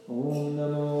Om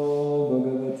Namo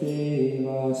Bhagavate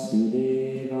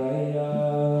Vasudevaya.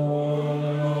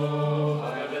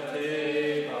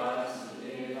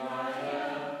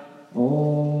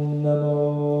 Om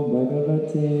Namo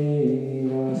Bhagavate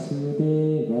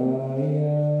Vasudevaya.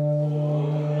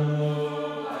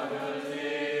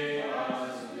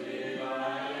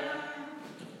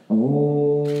 Om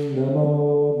Namo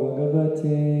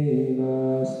Bhagavate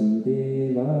Vasudevaya.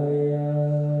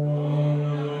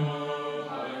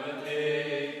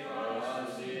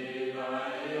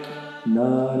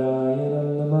 Narayanam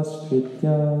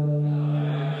Namaskrityam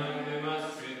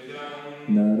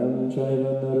Naram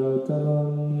Chaiva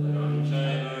Narottamam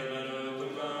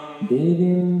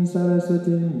Devim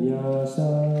Saraswatim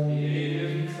Vyasam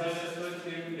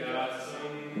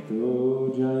Tato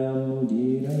Jayam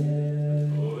Udiraye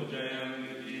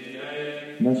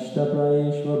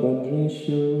Nashtaprayeshva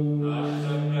Bhadreshu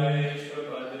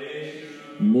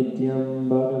Nityam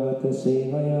Bhagavata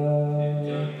Sevaya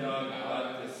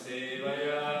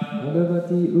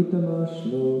Bhagavati Uttama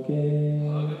Shloke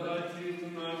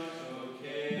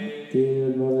Bhaktir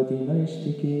Bhavati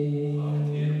Naishtiki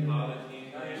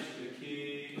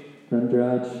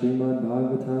Grantaraj Srimad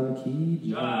Bhagavatam Ki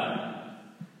Jai.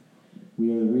 We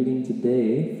are reading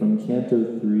today from Canto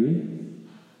 3,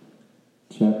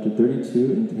 Chapter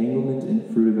 32, Entanglement in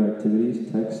Fruitive Activities,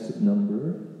 text number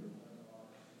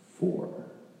 4.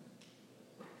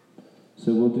 So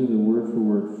we'll do the word for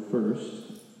word first,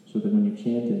 so that when you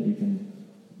chant it, you can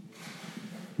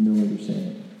know what you're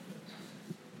saying.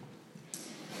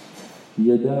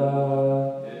 Yada,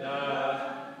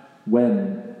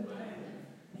 when,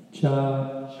 cha,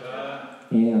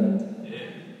 and,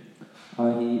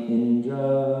 ahi indra,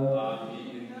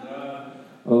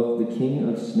 of the king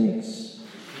of snakes.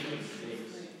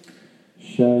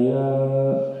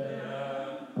 Shaya,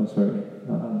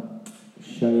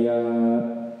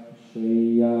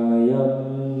 Shayayam,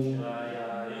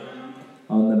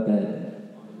 on the bed.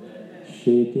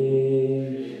 Shete,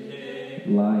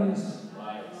 lies.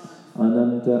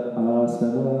 Ananta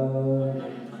asana,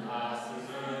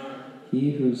 he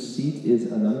whose seat is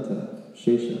Ananta,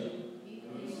 Shesha.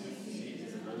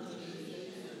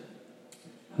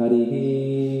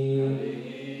 Harihi,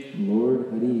 Lord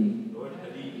Hari.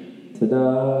 Tada,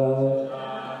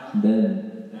 then.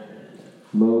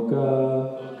 Loka,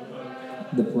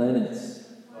 the planets.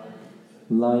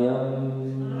 Layam,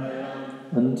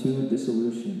 unto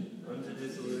dissolution.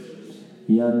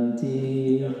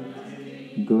 Yanti,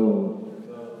 go.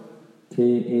 Te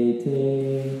ete,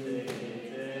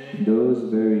 those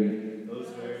very.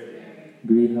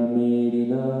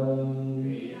 Grihamedinam,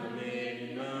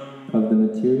 of the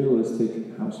materialistic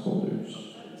householders.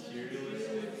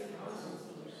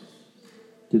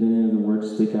 Did any of the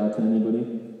words stick out to anybody?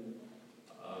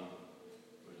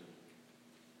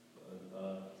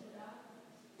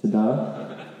 Tada?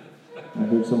 I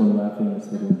heard someone laughing and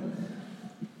said,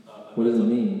 what does it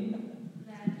mean?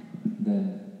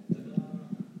 Then.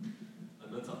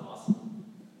 Ananta asana.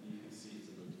 You can see it's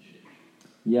Ananta shape.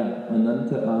 Yeah,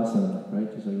 Ananta asana, right?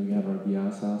 Just like we have our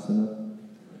Vyasasana.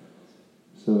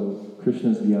 So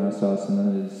Krishna's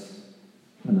Vyasasana is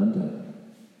Ananta,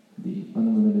 the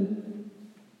unlimited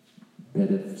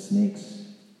bed of snakes.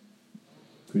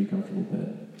 Pretty comfortable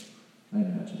bed, I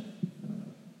imagine.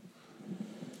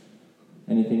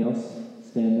 Anything else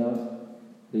stand out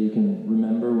that you can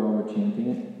remember while we're chanting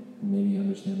it? And maybe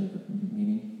understand the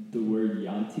meaning? The word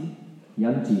yanti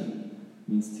Yanti.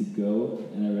 means to go,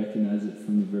 and I recognize it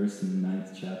from the verse in the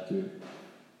 9th chapter.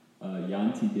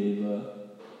 Yanti Deva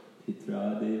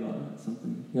Pitra Deva,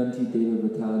 something. Yanti Deva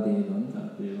Vata Devan.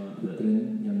 Deva,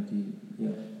 Putrin Yanti,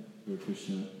 yeah. where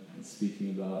Krishna is speaking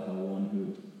about how one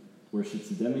who worships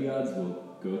the demigods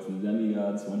will go to the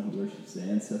demigods, one who worships the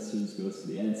ancestors goes to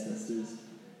the ancestors,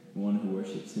 and one who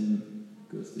worships him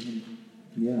goes to him.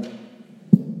 Yeah.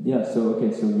 Yeah, so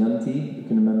Yanti, you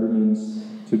can remember, means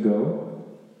to go.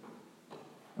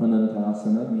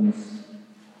 Anantasana means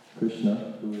Krishna,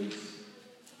 who is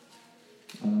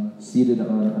seated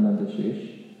on Anantashesh.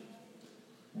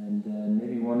 And then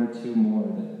maybe one or two more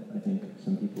that I think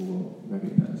some people will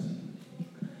recognize.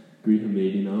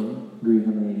 Grihamedinam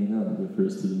Grihamedinam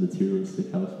refers to the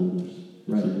materialistic householders,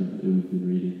 which Right. we've been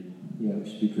reading. Yeah, we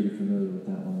should be pretty familiar with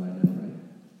that one by now, right?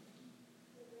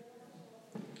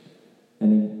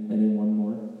 Any one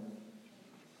more?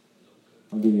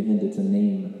 I'll give you a hint, it's a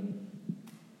name.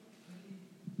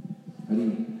 Hari.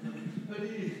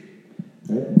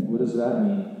 Right? What does that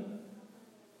mean?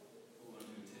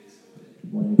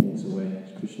 One who takes away.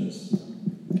 It's Krishna's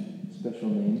special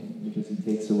name because he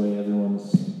takes away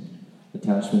everyone's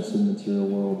attachments to the material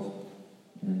world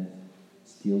and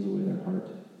steals away their heart.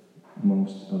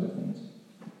 amongst other things.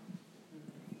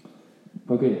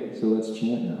 Okay, so let's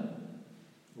chant now.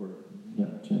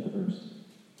 Chant the verse.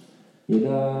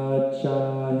 Yada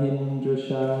Chahindra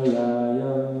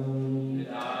Shayayam.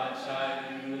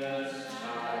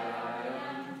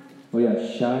 Oh yeah,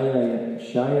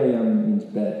 Shayayam means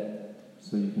bed,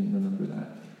 so you can remember that.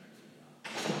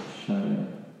 Shayayam.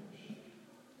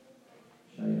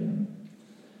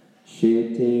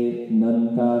 Shete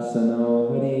Nantasano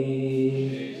Hari.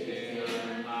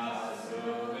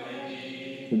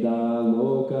 Tada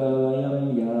Lokalayam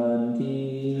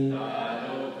Yanti.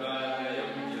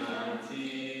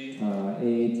 Ta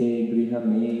ete Griha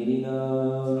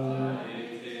Medinam.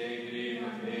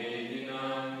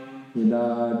 Yada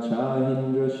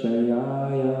Chahindra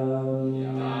Shayayam.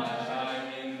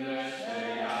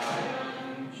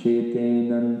 Shete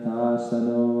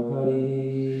Nantasano Hari.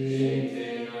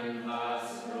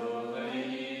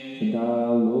 Tada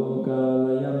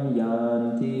Lokalayam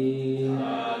Yanti.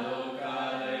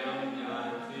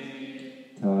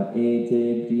 Ta ete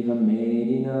Griha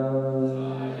Medinam.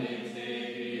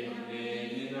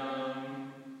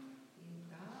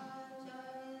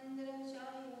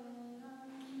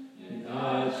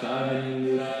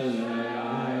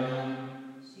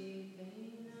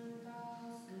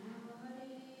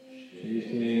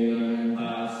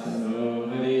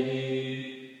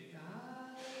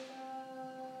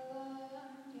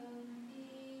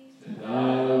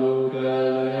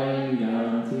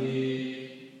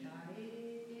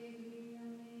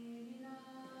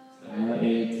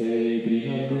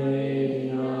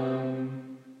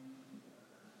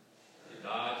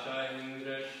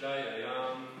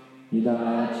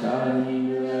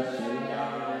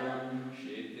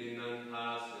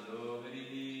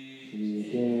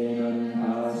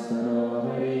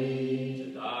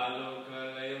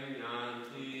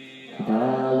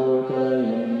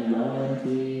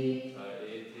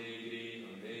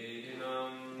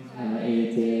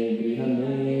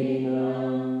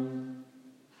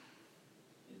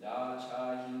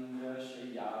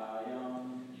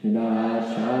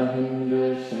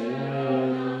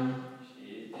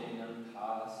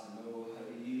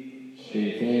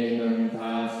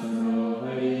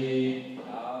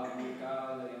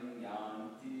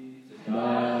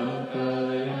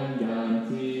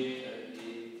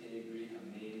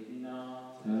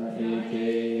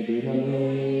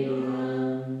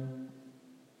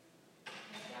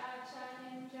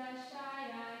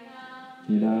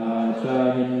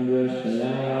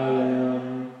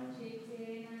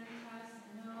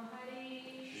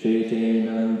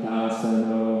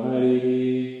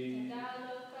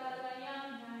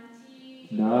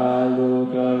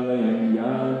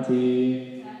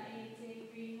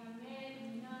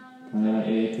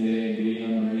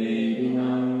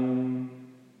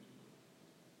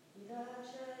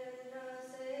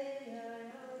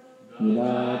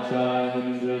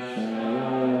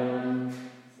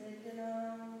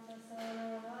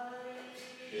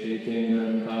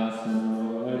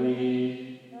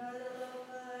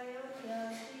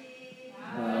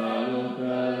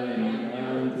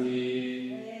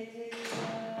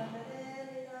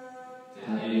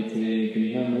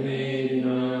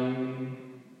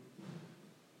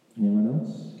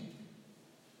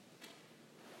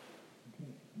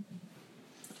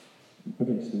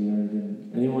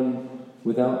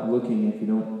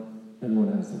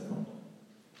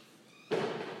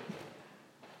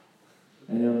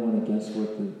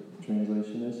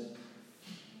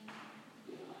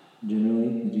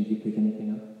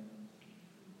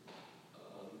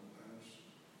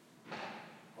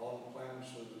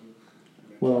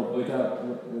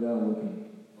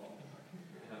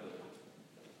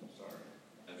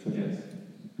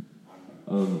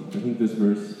 I think this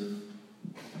verse,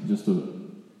 just to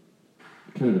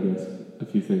kind of address a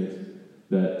few things,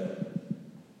 that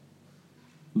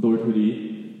Lord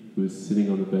Hari, who is sitting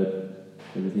on the bed,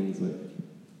 everything is like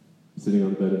sitting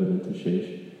on the bed of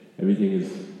Anantashesh, everything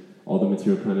is, all the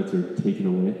material planets are taken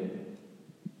away,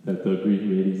 that the Greek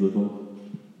deities live on.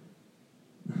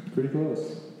 Pretty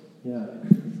close. Yeah.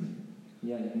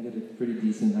 Yeah, you can get a pretty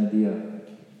decent idea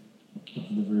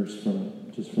of the verse from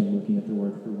looking at the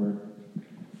word for word.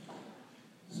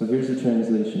 So here's the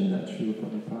translation that Srila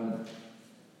Prabhupada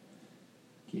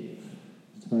gave.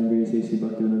 His Divine Grace A.C.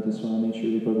 Bhaktivedanta Swami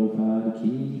Srila Prabhupada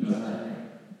Ki Jai.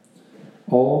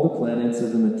 All the planets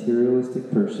of the materialistic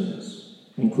persons,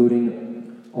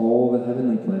 including all the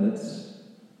heavenly planets,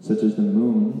 such as the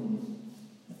moon,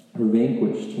 are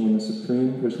vanquished when the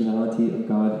Supreme Personality of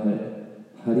Godhead,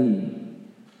 Hari,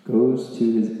 goes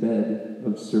to his bed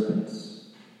of serpents,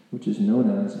 which is known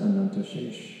as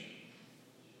Anantashesh.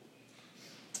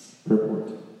 Purport.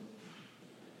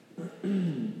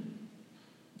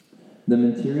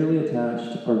 materially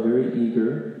attached are very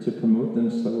eager to promote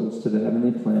themselves to the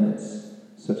heavenly planets,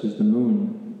 such as the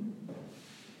moon.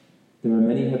 There are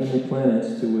many heavenly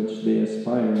planets to which they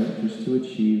aspire just to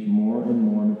achieve more and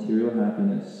more material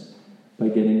happiness by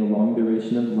getting a long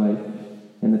duration of life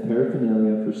and the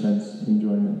paraphernalia for sense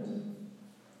enjoyment.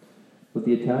 But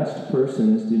the attached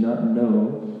persons do not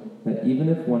know that even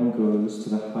if one goes to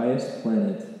the highest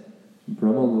planet,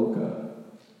 Brahmaloka,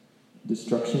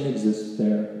 destruction exists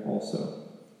there also.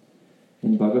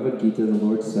 In Bhagavad Gita, the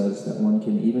Lord says that one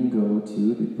can even go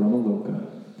to the Brahmaloka,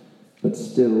 but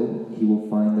still he will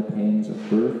find the pangs of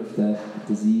birth, death,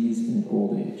 disease, and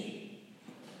old age.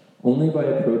 Only by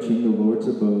approaching the Lord's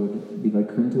abode, the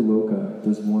Vaikuntha Loka,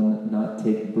 does one not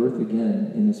take birth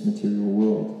again in this material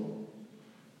world.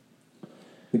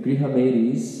 The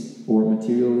Grihamedis, or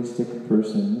materialistic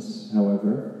persons,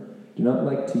 however, do not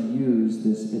like to use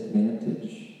this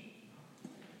advantage.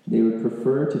 They would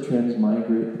prefer to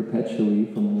transmigrate perpetually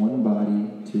from one body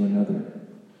to another,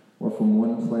 or from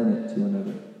one planet to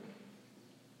another.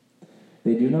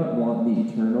 They do not want the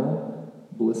eternal,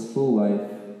 blissful life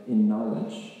in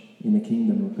knowledge in the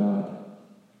kingdom of God.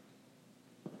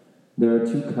 There are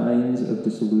two kinds of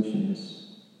dissolutions.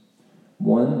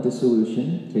 One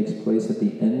dissolution takes place at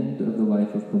the end of the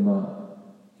life of Brahma.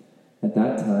 At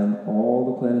that time, all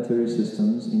the planetary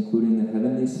systems, including the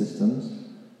heavenly systems,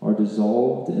 are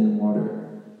dissolved in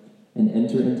water and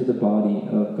enter into the body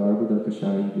of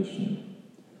Garbhodakashayi Vishnu,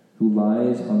 who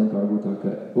lies on the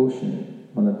Garbhodaka ocean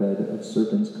on a bed of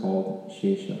serpents called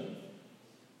Shesha.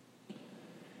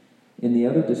 In the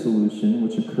other dissolution,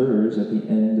 which occurs at the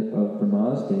end of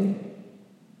Brahma's day,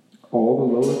 all the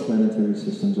lower planetary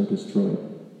systems are destroyed.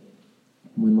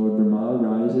 When Lord Brahma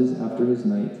rises after his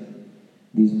night,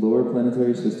 these lower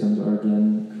planetary systems are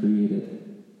again created.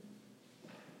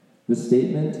 The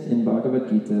statement in Bhagavad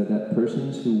Gita that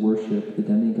persons who worship the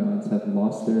demigods have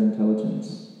lost their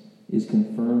intelligence is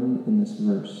confirmed in this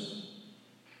verse.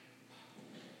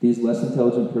 These less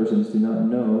intelligent persons do not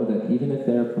know that even if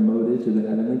they are promoted to the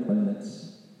heavenly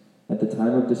planets, at the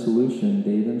time of dissolution,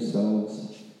 they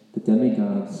themselves, the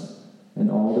demigods, and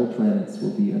all their planets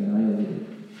will be annihilated.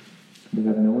 They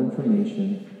have no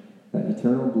information that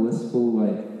eternal blissful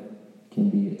life can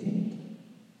be attained.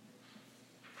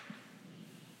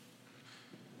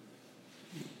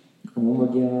 Om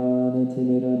Jnana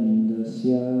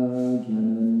Timirandasya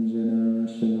Jnananjana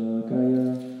Shalakaya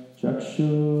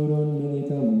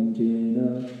Chakshurunmilitam Jena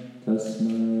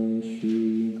Tasmai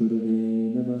Shri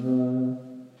Gurave Namaha.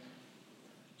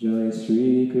 Jai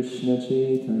Shri Krishna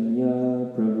Chaitanya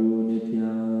Prabhu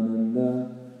Nityananda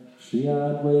Shri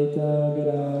Advaita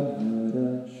Gadadhara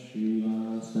Shri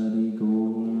Vasadi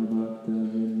Gaur Bhakta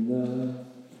Vrinda.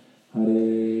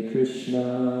 Hare Krishna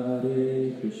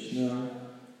Krishna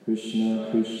Krishna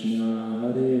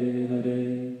Hare Hare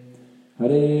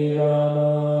Hare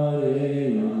Rama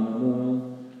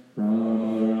Rama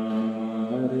Rama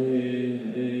Hare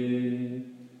Hare.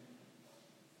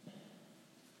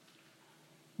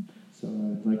 So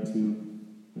I'd like to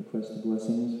request the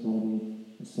blessings for all the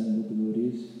assembled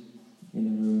devotees in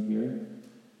the room here,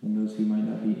 and those who might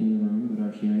not be in the room but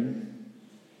are hearing,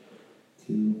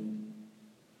 to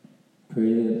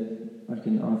pray that I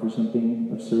can offer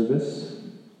something of service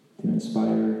to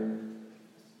inspire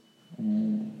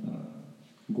and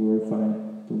glorify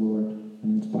the Lord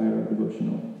and inspire our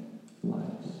devotional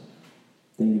lives.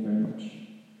 Thank you very much.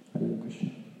 Hare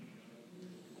Krishna.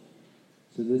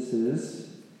 So this is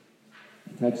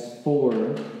text 4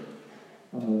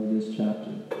 of this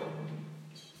chapter.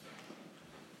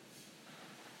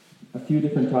 A few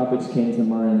different topics came to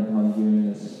mind upon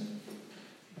hearing this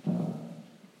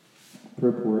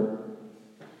purport.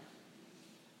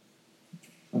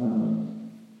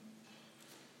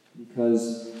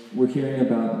 Because we're hearing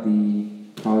about the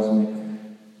cosmic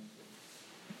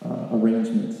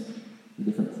arrangement of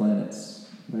different planets,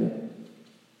 right?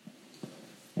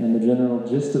 And the general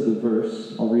gist of the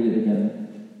verse, I'll read it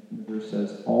again. The verse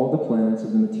says, all the planets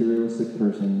of the materialistic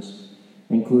persons,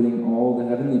 including all the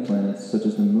heavenly planets, such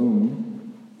as the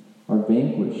moon, are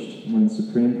vanquished when the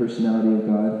Supreme Personality of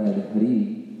Godhead,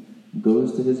 Hari,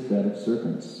 goes to his bed of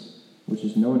serpents, which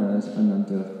is known as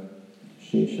Ananta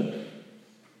Shesha.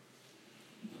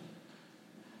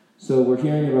 So we're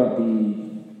hearing about the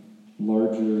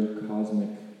larger cosmic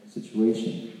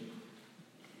situation.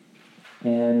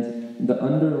 And the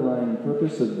underlying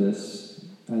purpose of this,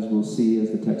 as we'll see as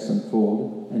the texts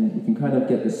unfold, and we can kind of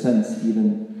get the sense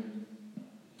even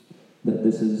that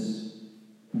this is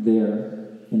there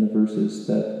in the verses,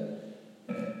 that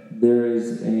there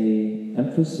is an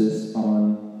emphasis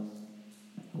on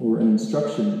or an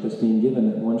instruction that's being given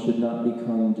that one should not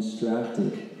become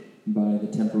distracted by the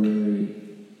temporary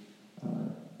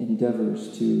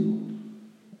endeavors to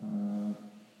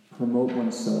promote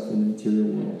oneself in the material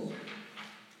world.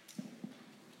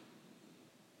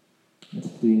 It's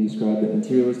being described that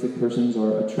materialistic persons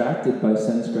are attracted by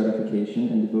sense gratification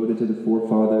and devoted to the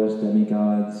forefathers,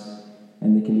 demigods,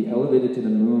 and they can be elevated to the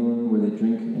moon where they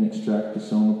drink and extract the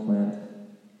soma plant,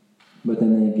 but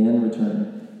then they again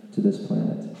return to this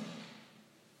planet.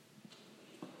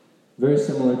 Very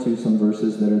similar to some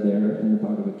verses that are there in the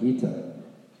Bhagavad Gita.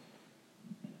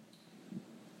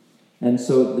 And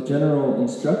so the general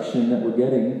instruction that we're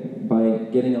getting by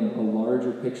getting a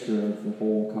larger picture of the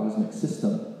whole cosmic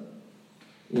system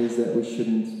is that we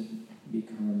shouldn't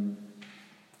become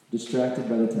distracted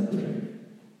by the temporary.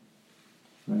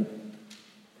 Right?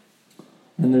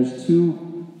 And there's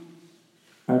two,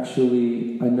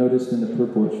 actually, I noticed in the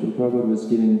purport, Srila Prabhupada was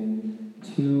giving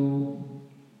two,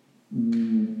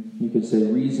 you could say,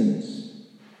 reasons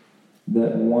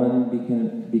that one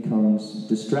becomes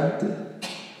distracted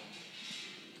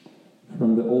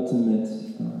from the ultimate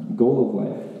goal of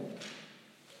life.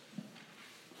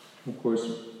 Of course,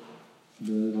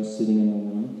 those of us sitting in the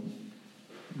room,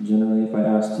 generally if I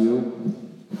asked you,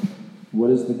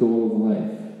 what is the goal of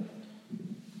life?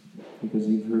 Because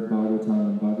you've heard Bhagavatam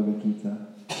and Bhagavad Gita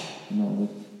and all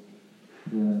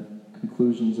the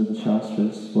conclusions of the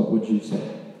Shastras, what would you say?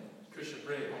 Krishna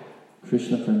Prema.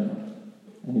 Krishna Prema.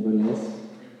 Anybody else?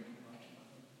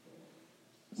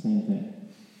 Same thing.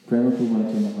 Prema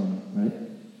Pumati Maham, right?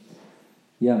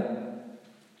 Yeah.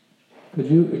 Could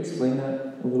you explain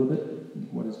that a little bit?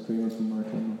 What is Prema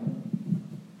Pumati Maham?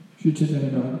 Sri Chaitanya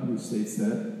Mahaprabhu states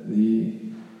that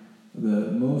the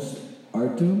most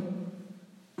arto,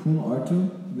 pum arto,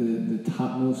 the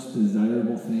topmost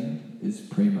desirable thing is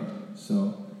prema.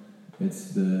 So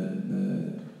it's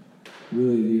the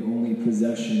really the only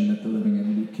possession that the living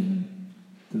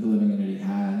entity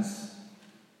has,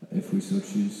 if we so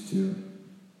choose to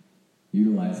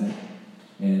utilize it.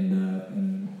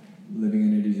 And living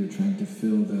entities are trying to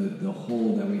fill the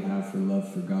hole that we have for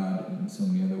love for God in so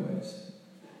many other ways.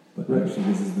 But actually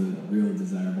this is the real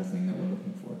desirable thing that we're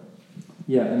looking for.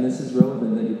 Yeah, and this is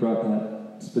relevant that you brought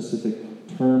that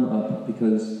specific term up,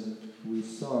 because we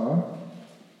saw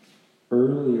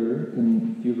earlier,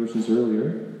 in a few verses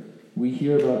earlier, we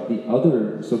hear about the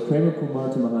other, so Prema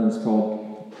Pumarta Mahan is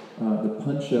called the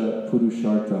Pancha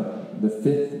Purushartha, the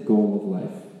fifth goal of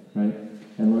life, right?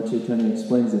 And Lord Chaitanya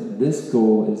explains that this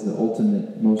goal is the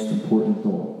ultimate, most important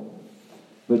goal.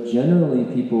 But generally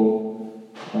people,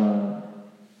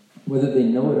 whether they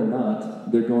know it or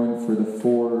not, they're going for the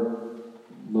four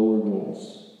lower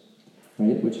goals,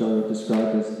 right? Which are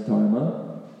described as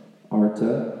Dharma,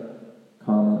 Artha,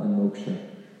 Kama, and Moksha.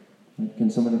 Right? Can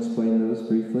someone explain those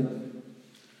briefly?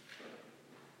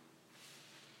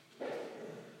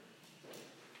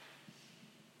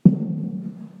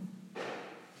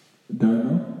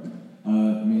 Dharma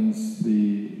means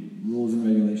the rules and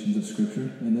regulations of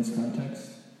Scripture in this context.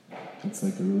 It's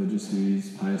like the religious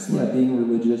duties, pious life. Yeah, being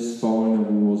religious, following the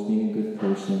rules, being a good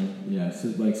person. Yeah, so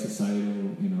like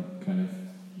societal, kind of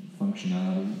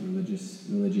functionality,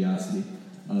 religiosity.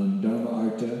 Dharma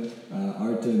Artha.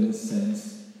 Artha in this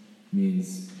sense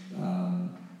means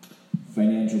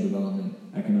financial development,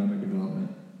 economic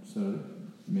development. So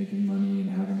making money and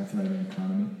having a thriving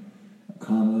economy.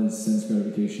 Kama is sense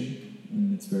gratification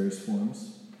in its various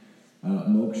forms.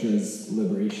 Moksha is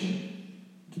liberation,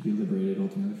 to be liberated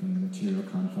ultimately from the material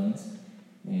confines.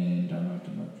 And Dharma,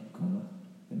 Kama,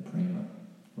 and Prema,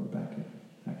 we're back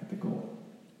at the goal.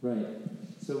 Right.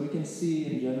 So we can see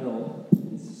in general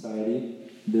in society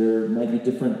there might be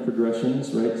different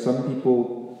progressions, right? Some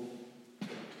people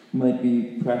might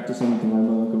be practicing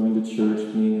Dharma, going to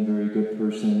church, being a very good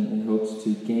person in hopes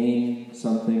to gain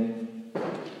something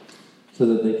so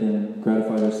that they can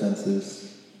gratify their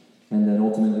senses, and then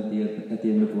ultimately at the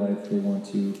end of life they want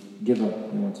to give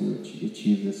up, they want to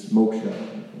achieve this moksha,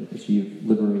 achieve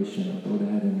liberation, or go to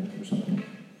heaven or something.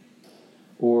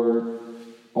 Or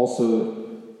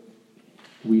also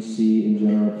we see in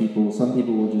general some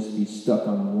people will just be stuck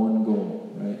on one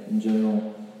goal, right? In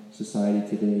general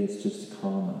society today it's just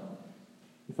kama.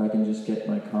 If I can just get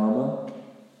my kama,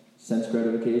 sense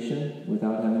gratification,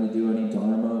 without having to do any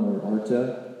dharma or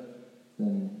artha,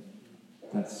 then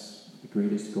that's the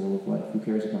greatest goal of life. Who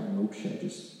cares about moksha?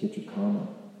 Just get your kama.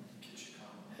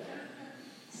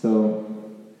 So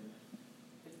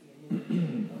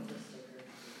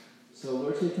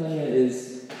Lord Chaitanya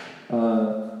is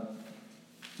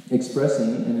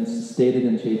expressing, and it's stated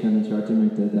in Chaitanya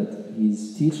Charitamrita, that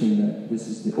he's teaching that this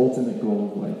is the ultimate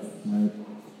goal of life, right?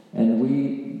 And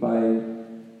we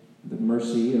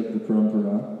mercy of the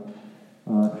parampara,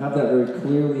 have that very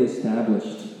clearly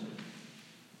established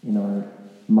in our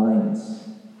minds.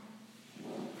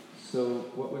 So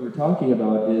what we were talking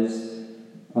about is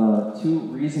two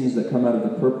reasons that come out of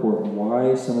the purport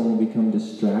why someone will become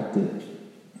distracted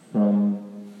from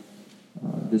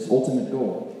this ultimate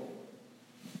goal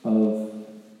of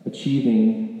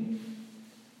achieving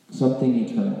something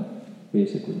eternal,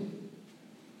 basically,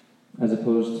 as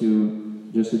opposed to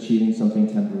just achieving something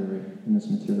temporary in this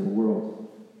material world.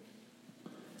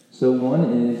 So one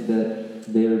is that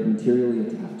they are materially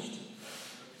attached.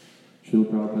 Srila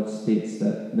Prabhupada states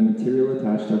that the material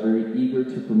attached are very eager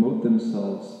to promote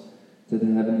themselves to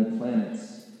the heavenly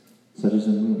planets, such as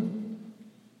the moon.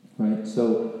 Right?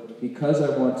 So, because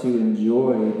I want to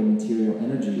enjoy the material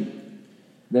energy,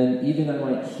 then even I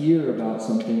might hear about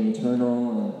something eternal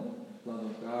and love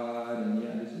of God, and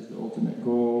yeah, this is the ultimate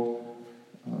goal.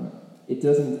 It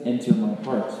doesn't enter my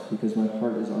heart, because my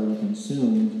heart is already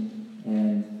consumed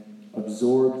and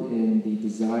absorbed in the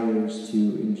desires to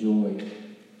enjoy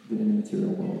in the material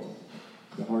world.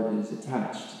 The heart is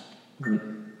attached. Right?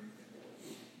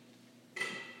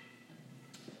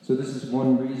 So this is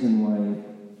one reason why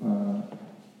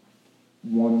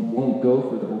one won't go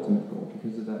for the ultimate goal,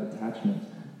 because of that attachment.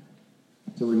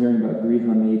 So we're hearing about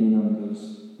Griha mating on those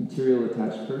material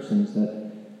attached persons,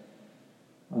 that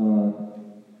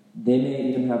they may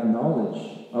even have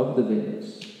knowledge of the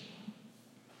Vedas,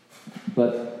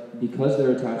 but because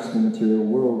they're attached to the material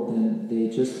world, then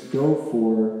they just go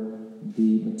for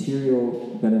the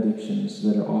material benedictions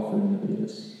that are offered in the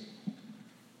Vedas.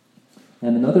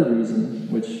 And another reason,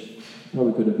 which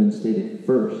probably could have been stated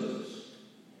first,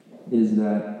 is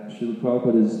that Srila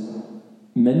Prabhupada is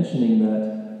mentioning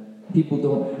that people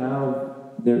don't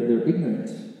have, they're ignorant.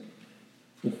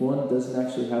 If one doesn't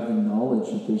actually have the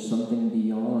knowledge that there's something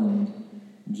beyond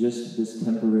just this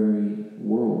temporary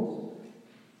world,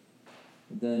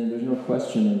 then there's no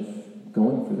question of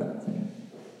going for that thing,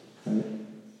 right?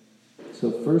 So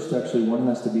first, actually, one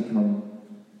has to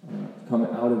come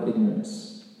out of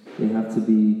ignorance. They have to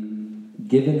be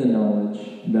given the knowledge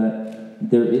that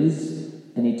there is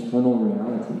an eternal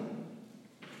reality,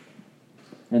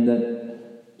 and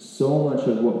that so much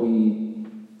of what we,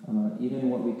 even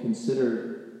what we consider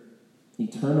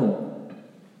eternal,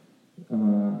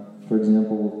 for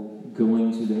example,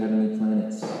 going to the heavenly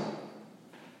planets,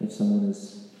 if someone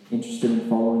is interested in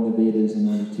following the Vedas in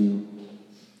order to,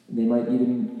 they might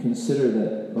even consider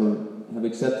that, or have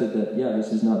accepted that, yeah,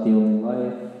 this is not the only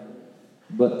life,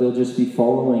 but they'll just be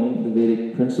following the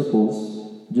Vedic principles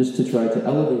just to try to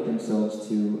elevate themselves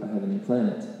to a heavenly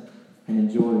planet and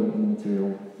enjoy in the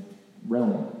material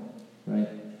realm, right?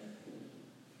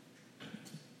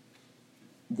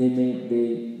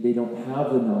 They don't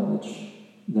have the knowledge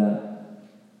that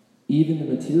even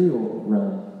the material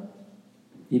realm,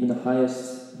 even the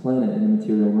highest planet in the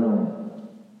material realm,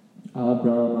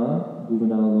 Abrahma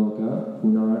Bhuvanaloka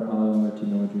Punar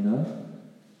Avartinodrina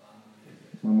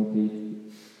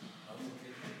Mamupeti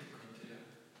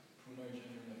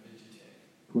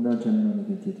Punarjanmana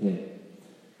Vidyate.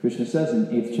 Krishna says in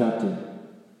 8th chapter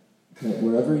that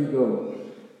wherever you go,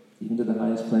 even to the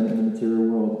highest planet in the material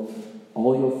world,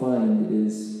 all you'll find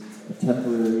is a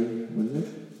temporary, what is it?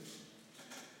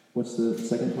 What's the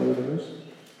second part of the verse?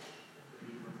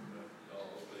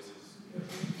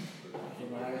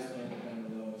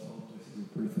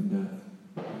 Birth and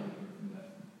death.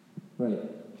 Right.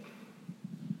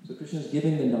 So Krishna is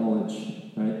giving the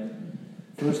knowledge, right?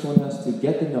 First one has to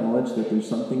get the knowledge that there's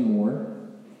something more,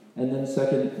 and then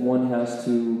second one has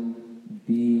to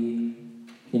be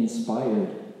inspired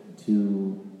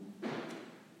to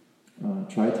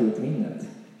try to attain that,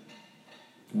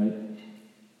 right?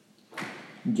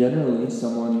 Generally,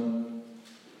 someone,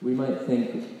 we might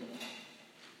think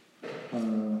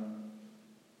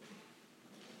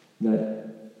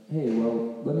that, hey,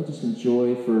 well, let me just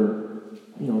enjoy for,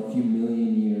 a few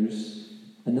million years,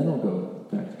 and then I'll go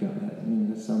back to Godhead. I mean,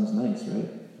 that sounds nice, right?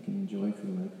 I can enjoy for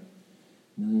like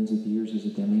millions of years as a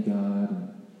demigod,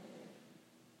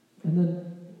 and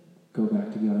then go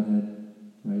back to Godhead,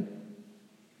 right?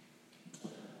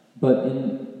 But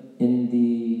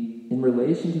in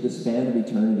relation to the span of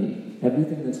eternity,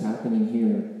 everything that's happening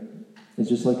here is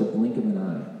just like a blink of an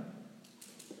eye.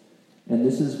 And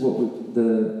this is what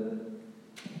the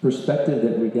perspective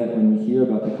that we get when we hear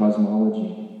about the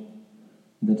cosmology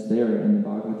that's there in the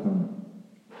Bhagavatam.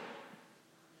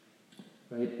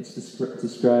 Right? It's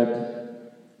described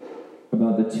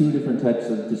about the two different types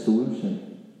of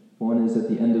dissolution. One is at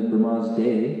the end of Brahma's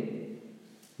day,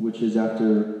 which is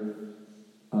after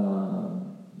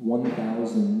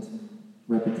 1,000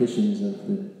 repetitions of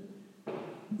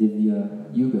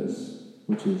Divya Yugas,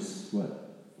 which is what,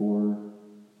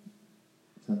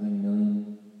 4-something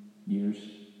million years?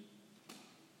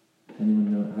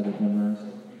 Anyone know how to memorize?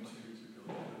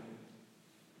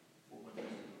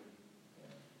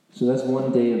 So that's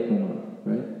one day of Brahma,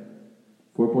 right?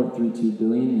 4.32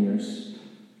 billion years.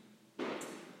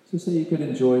 So say you could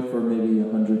enjoy for maybe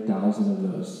 100,000 of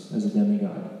those as a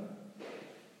demigod.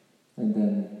 And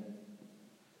then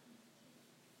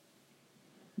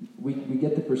we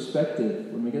get the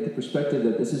perspective, when we get the perspective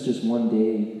that this is just one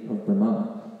day of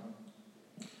Brahma,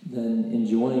 then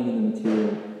enjoying in the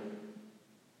material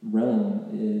realm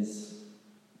is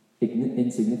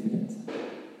insignificant.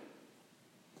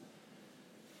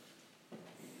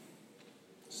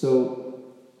 So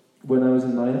when I was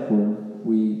in Mayapur,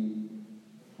 we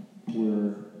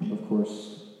were, of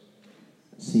course,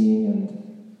 seeing and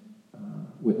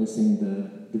witnessing the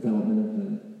development of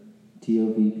the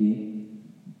TOVP,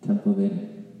 Temple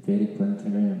Vedic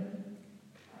Planetarium.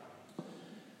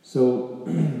 So,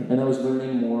 and I was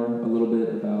learning more a little bit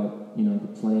about,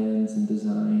 the plans and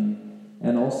design,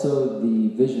 and also the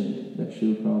vision that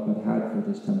Srila Prabhupada had for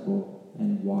this temple,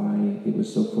 and why it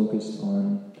was so focused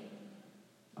on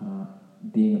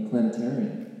being a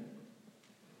planetarium.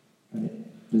 Right?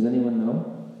 Does anyone know?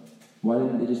 Why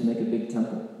didn't they just make a big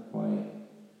temple? Why?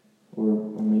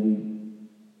 Or maybe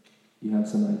you have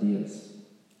some ideas.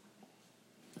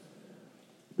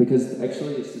 Because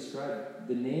actually it's described,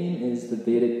 the name is the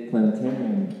Vedic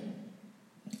Planetarium,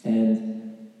 and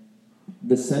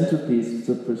the centerpiece,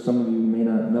 so for some of you who may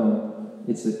not know,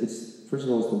 it's first of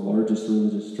all, it's the largest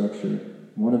religious structure,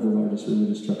 one of the largest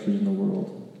religious structures in the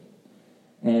world.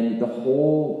 And the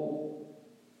whole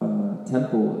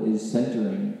temple is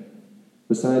centering,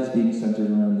 besides being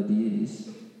centered around the deities,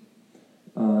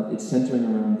 it's centering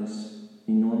around this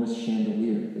enormous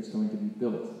chandelier that's going to be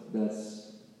built,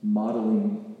 that's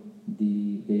modeling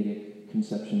the Vedic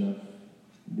conception of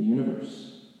the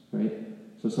universe, right?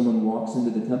 So someone walks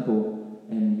into the temple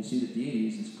and you see the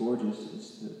deities, it's gorgeous,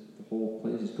 the whole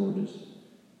place is gorgeous.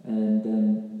 And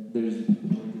then there's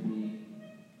going to be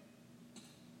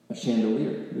a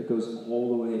chandelier that goes all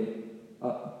the way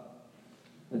up.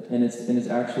 And it's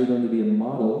actually going to be a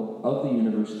model of the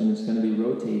universe, and it's going to be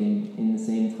rotating in the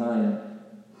same time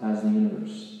as the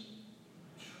universe.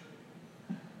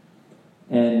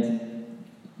 And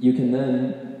you can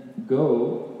then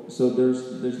go, so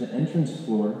there's the entrance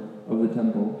floor of the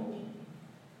temple,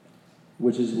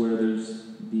 which is where there's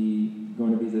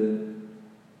going to be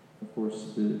of course,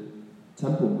 the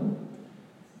temple room.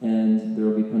 And there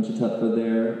will be Panchatattva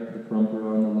there, the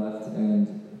Parampara on the left,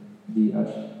 and the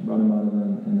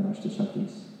Radhamadava and the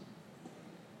Ashtashaktis.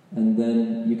 And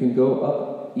then you can go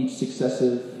up each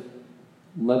successive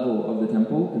level of the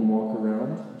temple and walk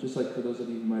around. Just like for those of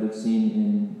you who might have seen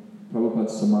in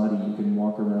Prabhupada's Samadhi, you can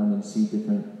walk around and see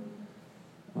different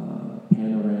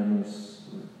panoramas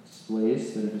or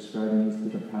displays that are describing these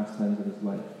different pastimes of his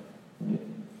life. Right?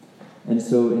 And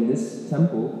so in this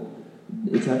temple,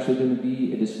 it's actually going to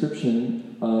be a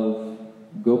description of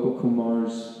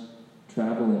Gopakumar's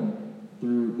traveling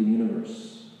through the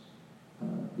universe.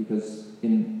 Because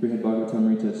in Brihad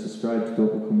Bhagavatamrita it's described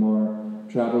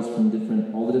Gopakumar travels from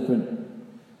all the different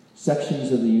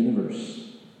sections of the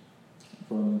universe,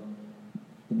 from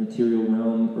the material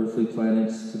realm, earthly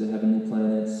planets, to the heavenly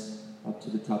planets, up to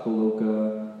the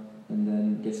Tapaloka, and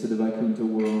then gets to the Vaikuntha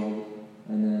world,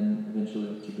 and then eventually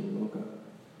up to Goloka.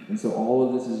 And so all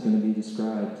of this is going to be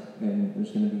described, and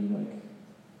there's going to be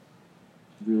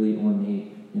really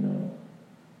ornate,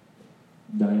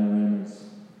 dioramas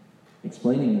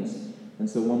explaining this. And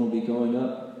so one will be going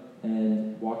up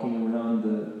and walking around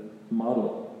the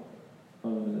model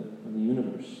of the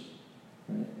universe,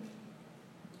 right?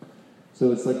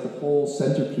 So it's like the whole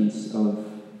centerpiece of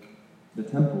the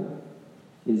temple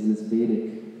is this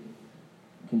Vedic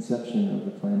conception of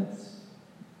the planets.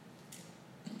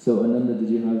 So Ananda, did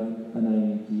you have an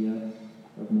idea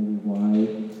of maybe why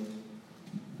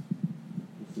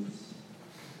this is?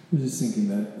 I was just thinking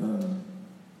that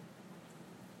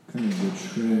kind of the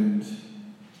trend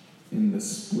in the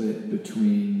split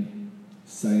between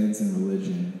science and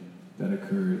religion that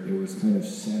occurred, it was kind of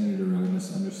centered around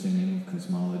this understanding of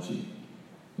cosmology.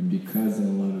 And because in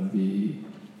a lot of the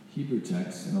Hebrew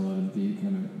texts and a lot of the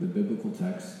kind of the biblical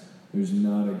texts, there's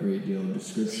not a great deal of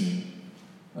description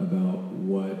about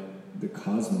what the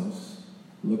cosmos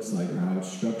looks like or how it's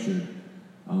structured.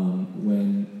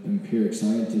 When empiric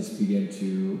scientists begin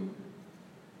to,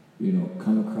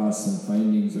 come across some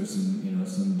findings or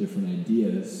some different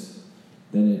ideas,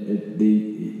 then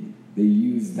they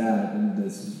use that, and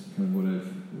this is kind of what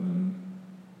I've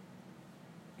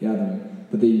gathering.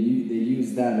 But they use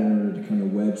use that in order to kind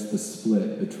of wedge the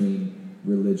split between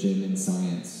religion and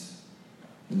science.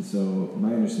 And so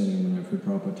my understanding when I've heard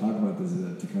Prabhupada talk about this is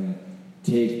that to kind of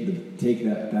take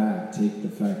that back, take the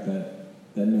fact that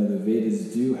no, the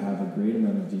Vedas do have a great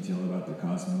amount of detail about the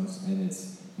cosmos, and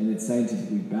it's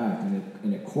scientifically backed,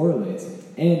 and it correlates,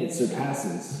 and it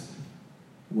surpasses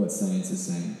what science is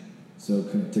saying. So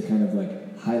to kind of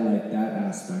like highlight that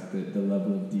aspect, the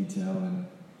level of detail, and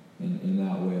in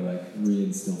that way, like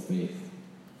reinstill faith.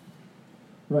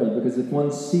 Right, because if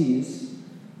one sees,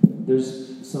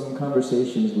 there's some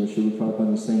conversations where Srila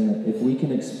Prabhupada was saying that if we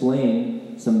can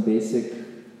explain some basic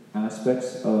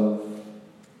aspects of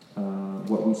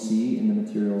what we see in the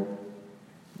material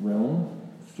realm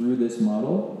through this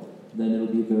model, then it'll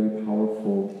be a very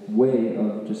powerful way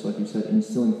of, just like you said,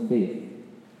 instilling faith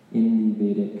in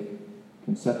the Vedic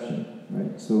conception,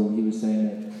 right? So he was saying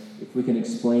that if we can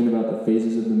explain about the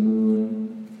phases of the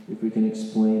moon, if we can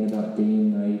explain about day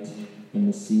and night and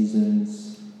the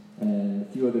seasons and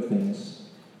a few other things,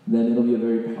 then it'll be a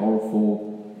very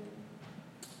powerful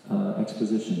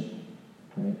exposition,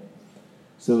 right?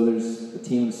 So there's a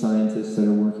team of scientists that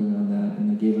are working on that, and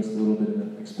they gave us a little bit of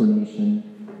an explanation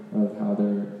of how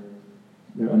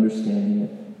they're understanding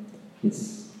it.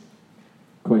 It's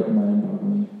quite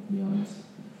mind-boggling, to be honest.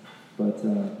 But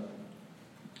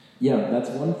yeah, that's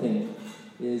one thing,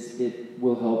 is it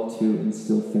will help to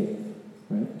instill faith,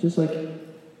 right? Just like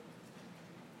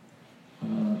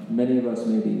many of us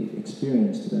maybe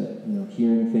experienced that,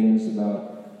 hearing things about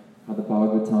how the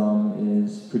Bhagavatam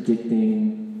is predicting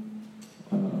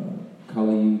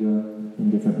Kali Yuga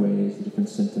in different ways, the different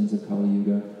symptoms of Kali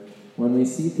Yuga. When we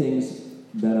see things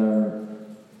that are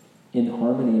in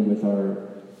harmony with our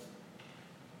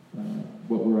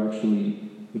what we're actually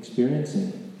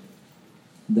experiencing,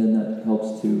 then that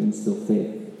helps to instill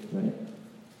faith, right?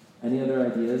 Any other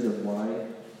ideas of why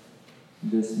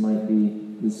this might be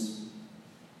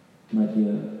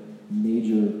a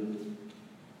major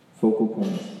focal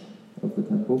point of the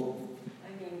temple? I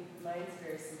mean, mine's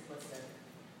very simplistic,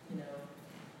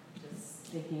 just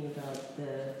thinking about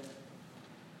the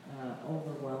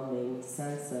overwhelming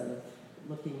sense of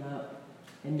looking up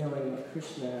and knowing that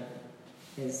Krishna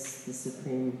is the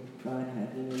supreme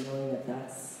Godhead, knowing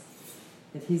that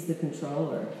he's the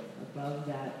controller above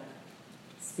that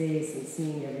space, and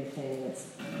seeing everything that's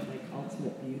like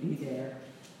ultimate beauty there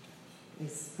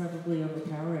is probably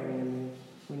overpowering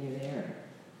when you're there.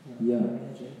 Yeah.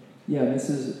 Imagine. Yeah, this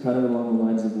is kind of along the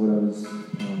lines of what I was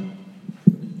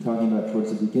talking about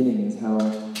towards the beginning, is how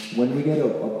when we get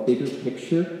a bigger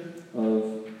picture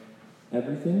of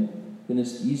everything, then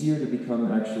it's easier to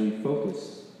become actually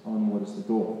focused on what is the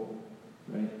goal,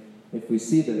 right? If we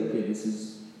see that, okay, this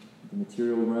is the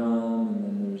material realm, and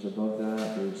then there's above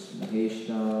that, there's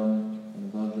Maheshtam,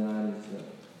 and above that is the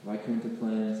Vaikuntha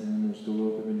planets, and then there's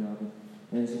Goloka Vrindavan,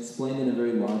 and it's explained in a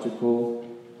very logical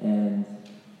and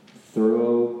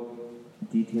thorough,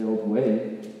 detailed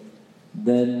way,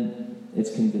 then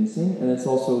it's convincing, and it's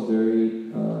also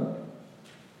very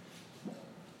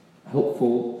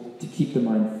helpful to keep the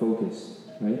mind focused,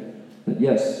 right? That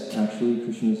yes, actually,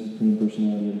 Krishna is the Supreme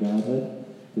Personality of Godhead,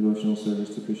 devotional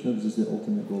service to Krishna, this is the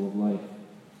ultimate goal of life.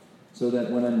 So that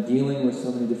when I'm dealing with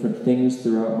so many different things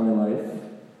throughout my life,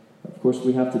 of course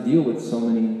we have to deal with so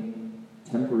many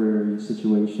temporary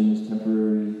situations,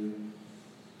 temporary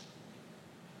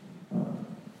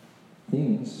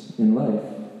things in life,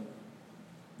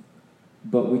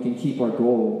 but we can keep our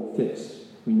goal fixed.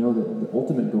 We know that the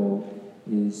ultimate goal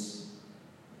is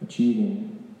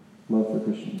achieving love for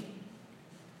Krishna.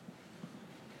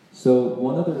 So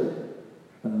one other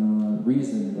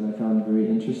reason that I found very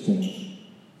interesting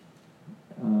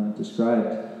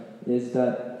described is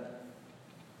that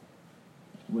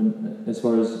as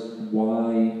far as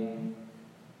why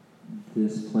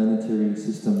this planetary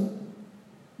system,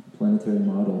 planetary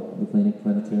model, the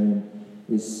planetarium,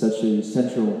 is such a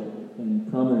central and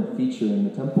prominent feature in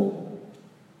the temple,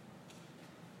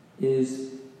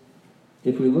 is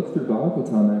if we look through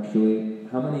Bhagavatam, actually,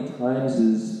 how many times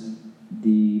is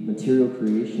the material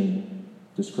creation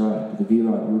described, the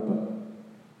Virat Rupa?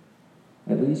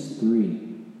 At least 3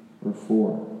 or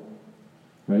 4,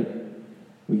 right?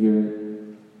 We hear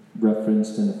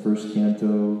referenced in the first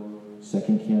canto,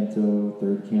 second canto,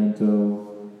 third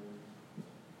canto,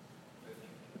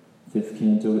 fifth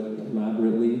canto,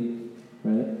 elaborately,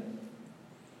 right?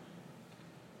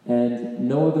 And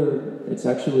no other,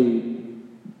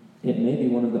 it may be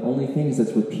one of the only things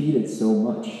that's repeated so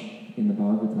much in the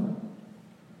Bhagavatam.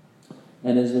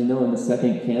 And as we know in the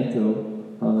second canto,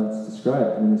 it's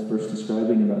described, when it's first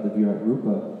describing about the Virat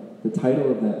Rupa, the title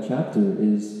of that chapter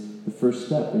is The First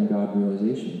Step in God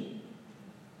Realization.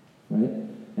 right?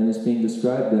 And it's being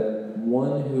described that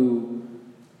one who,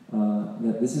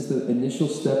 that this is the initial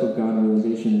step of God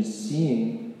realization, is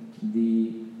seeing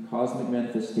the cosmic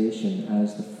manifestation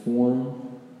as the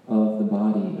form of the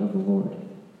body of the Lord.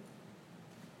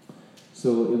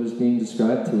 So it was being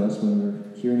described to us when we were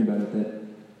hearing about it that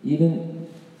even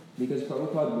because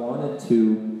Prabhupada wanted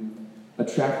to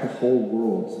attract the whole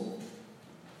world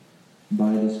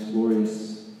by this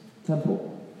glorious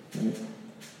temple, right?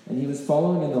 And he was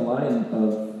following in the line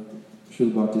of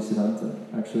Srila Bhaktisiddhanta.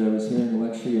 Actually, I was hearing a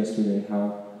lecture yesterday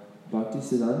how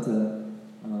Bhaktisiddhanta,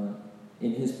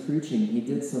 in his preaching, he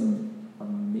did some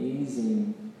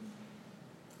amazing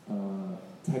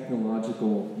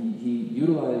technological, he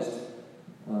utilized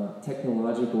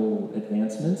technological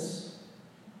advancements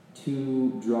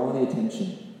to draw the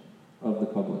attention of the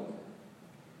public.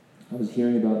 I was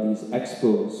hearing about these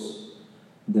expos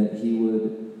that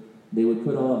they would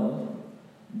put on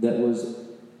that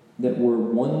were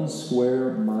 1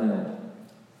 square mile,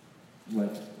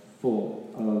 like full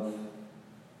of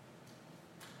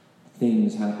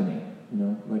things happening,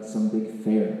 like some big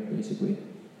fair, basically.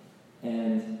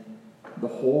 And the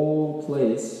whole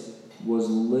place was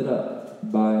lit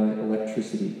up by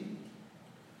electricity,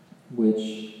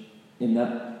 which in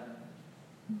that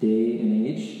day and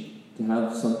age, to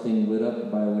have something lit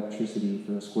up by electricity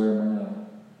for a square mile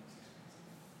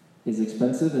is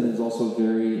expensive and is also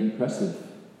very impressive,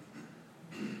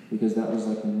 because that was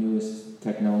like the newest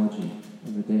technology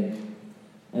of the day.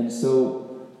 And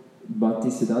so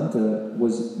Bhaktisiddhanta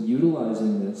was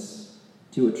utilizing this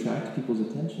to attract people's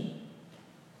attention,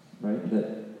 right?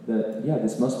 That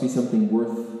this must be something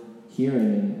worth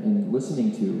hearing and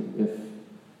listening to if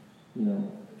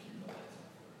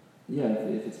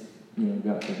it's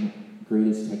got the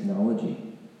greatest technology.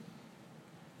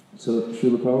 So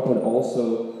Srila Prabhupada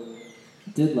also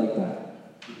did like that,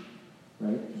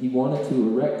 right? He wanted to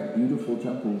erect beautiful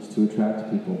temples to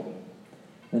attract people.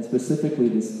 And specifically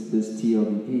this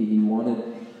TLVP, he wanted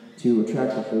to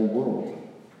attract the whole world,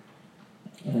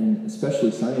 and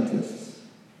especially scientists.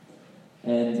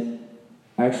 And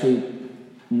actually,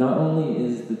 not only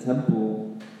is the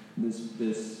temple,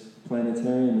 this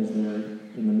planetarium is there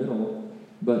in the middle,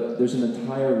 but there's an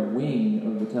entire wing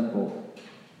of the temple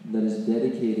that is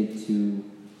dedicated to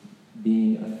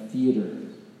being a theater,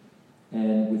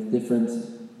 and with different,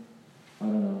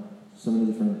 so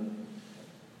many different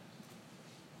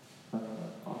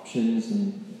options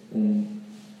and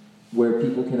where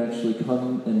people can actually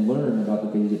come and learn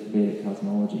about the Vedic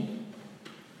cosmology.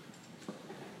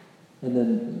 And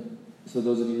then, so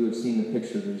those of you who have seen the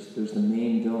picture, there's the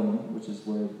main dome, which is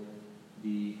where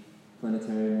the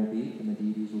planetarium will be, and the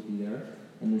deities will be there.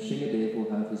 And Nrsingadev will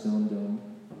have his own dome.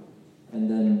 And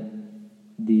then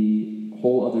the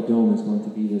whole other dome is going to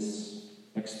be this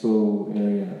expo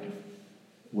area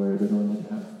where they're going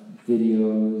to have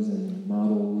videos and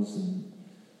models and,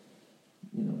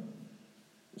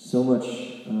 so much.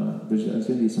 There's going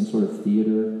to be some sort of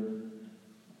theater.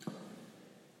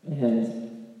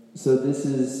 And so this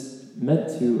is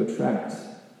meant to attract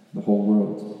the whole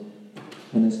world.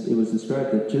 And it was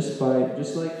described that just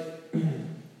like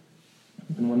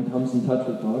when one comes in touch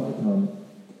with Bhagavatam,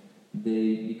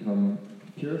 they become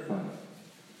purified.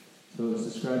 So it's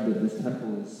described that this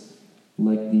temple is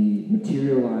like the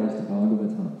materialized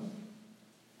Bhagavatam.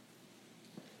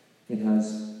 It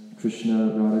has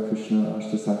Krishna, Radha Krishna,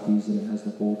 Ashtasaktis, and it has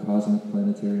the whole cosmic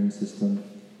planetarium system.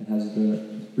 It has the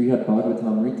Brihat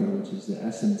Bhagavatamrita, which is the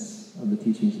essence of the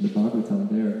teachings of the Bhagavatam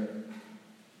there.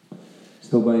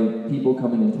 So by people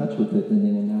coming in touch with it, then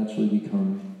they will naturally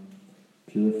become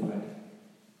purified.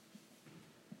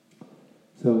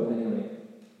 So anyway,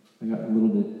 I got a little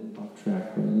bit off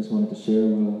track, but I just wanted to share a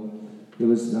little. It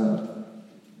was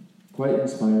quite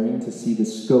inspiring to see the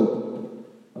scope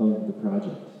of the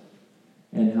project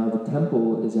and how the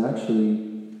temple is actually,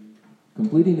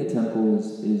 completing the temple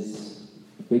is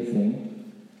a big thing.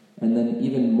 And then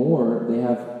even more, they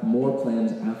have more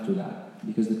plans after that,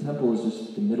 because the temple is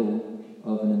just the middle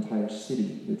of an entire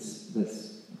city that's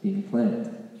being planned,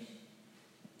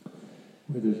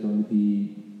 where there's going to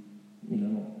be,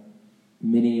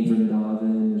 mini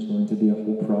Vrindavan, there's going to be a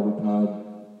whole Prabhupada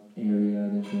area,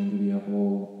 there's going to be a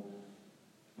whole,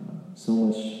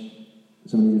 so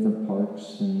many different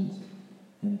parks and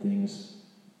things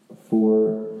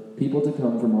for people to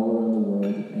come from all around the world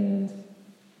and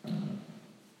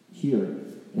hear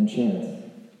and chant.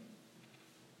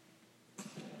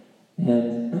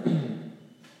 And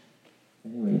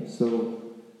anyway,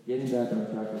 so getting back on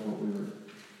track of what we were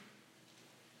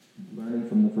learning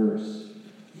from the verse,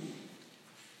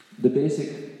 the basic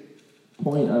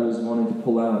point I was wanting to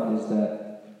pull out is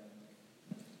that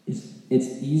it's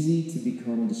easy to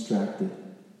become distracted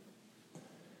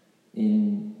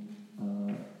in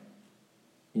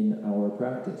our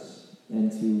practice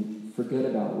and to forget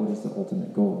about what is the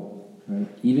ultimate goal, right?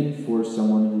 Even for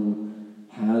someone who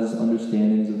has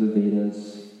understandings of the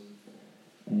Vedas,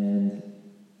 and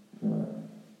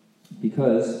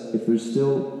because if there's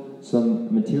still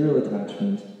some material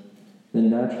attachment, then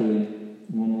naturally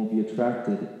one will be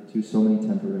attracted to so many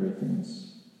temporary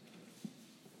things.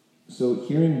 So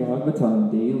hearing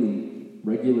Bhagavatam daily,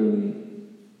 regularly,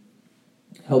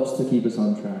 helps to keep us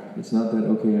on track. It's not that,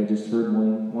 okay, I just heard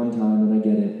one time and I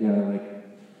get it, yeah, like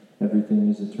everything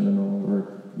is eternal,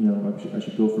 or, I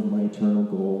should go for my eternal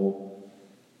goal.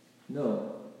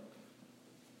 No.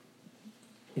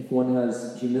 If one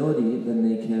has humility, then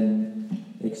they can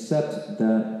accept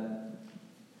that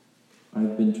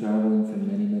I've been traveling for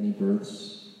many, many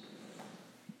births,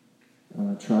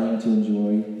 trying to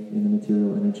enjoy in the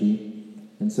material energy.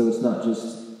 And so it's not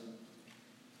just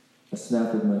a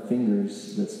snap of my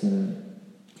fingers that's going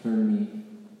to turn me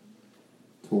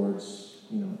towards,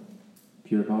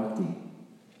 pure bhakti.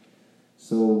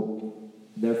 So,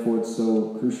 therefore it's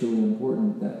so crucially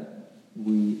important that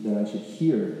I should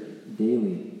hear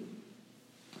daily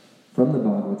from the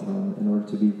Bhagavatam in order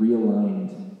to be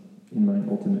realigned in my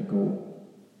ultimate goal.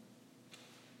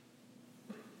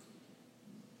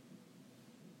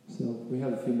 So we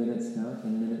have a few minutes now,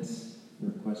 10 minutes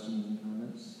for questions and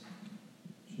comments.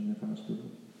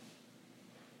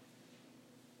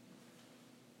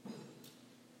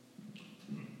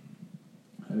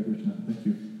 Hare Krishna, thank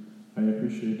you. I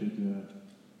appreciated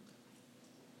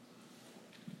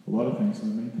a lot of things.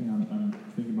 And the main thing I'm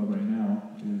thinking about right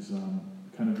now is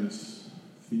kind of this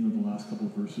theme of the last couple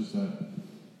of verses that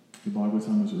the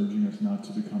Bhagavatam is urging us not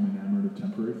to become enamored of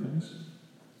temporary things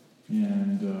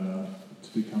and to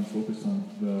become focused on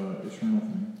the eternal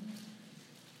thing.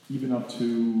 Even up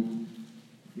to,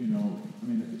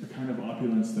 a kind of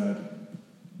opulence that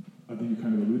I think you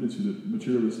kind of alluded to, that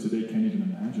materialists today can't even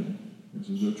imagine.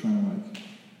 Because they're trying to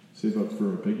save up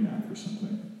for a Big Mac or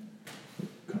something.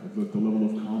 The level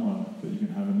of karma that you can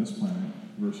have in this planet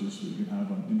versus what you can have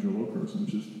on Indraloka or something,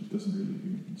 just doesn't really.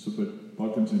 But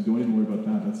Bhagavatam saying, don't even worry about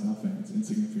that. That's nothing. It's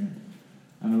insignificant.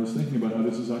 And I was thinking about how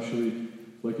this is actually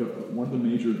one of the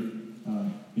major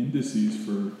indices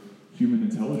for human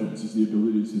intelligence is the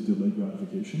ability to delay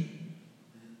gratification,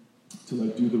 to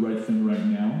do the right thing right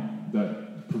now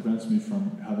that prevents me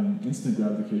from having instant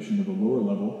gratification of a lower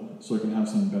level so I can have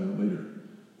something better later.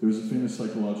 There's a famous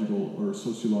psychological or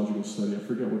sociological study, I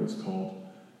forget what it's called.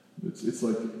 It's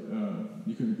like,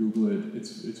 you can Google it,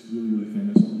 it's really, really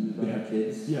famous. They had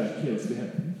kids? Yeah, kids. They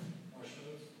had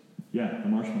marshmallows? Yeah, the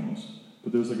marshmallows.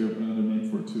 But there was another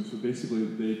name for it too. So basically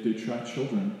they tracked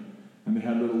children and they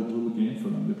had a little game for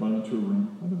them. They brought them to a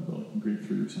room, I don't know, in grade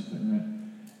 3 or something, right?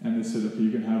 And they said, okay,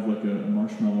 you can have a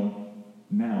marshmallow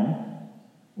now,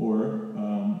 or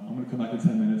I'm going to come back in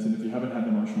 10 minutes, and if you haven't had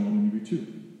the marshmallow, then you get 2.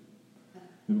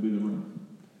 They would leave the room.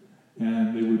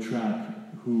 And they would track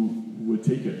who would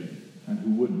take it and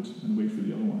who wouldn't, and wait for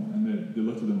the other one. And they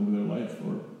looked at them over their life,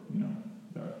 or,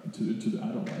 into the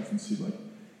adult life, and see,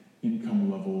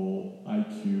 income level,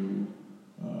 IQ,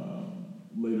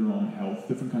 later on health,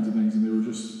 different kinds of things, and they were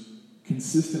just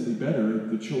consistently better,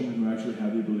 the children who actually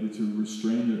had the ability to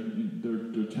restrain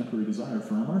their temporary desire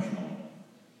for a marshmallow.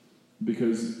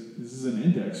 Because this is an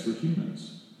index for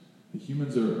humans. The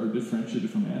humans are differentiated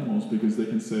from animals because they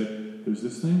can say, there's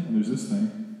this thing and there's this thing,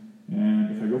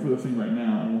 and if I go for the thing right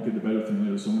now, I won't get the better thing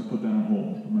later, so I'm going to put that on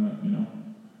hold. I'm going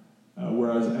to,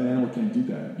 whereas an animal can't do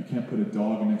that. You can't put a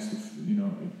dog next to,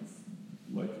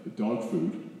 dog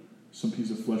food, some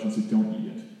piece of flesh, and say, don't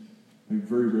eat it. A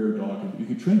very rare dog, you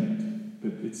can train it,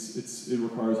 but it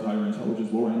requires higher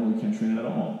intelligence. Lower animal, you can't train it at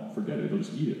all. Forget it, it'll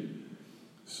just eat it.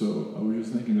 So I was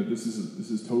just thinking that this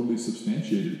is totally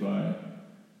substantiated by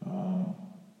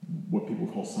what people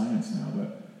call science now.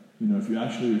 That if you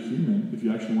actually are human, if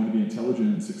you actually want to be intelligent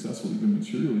and successful, even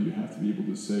materially, you have to be able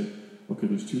to say, okay,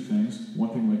 there's 2 things. One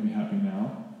thing will make me happy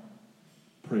now,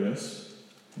 prayas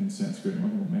in Sanskrit. One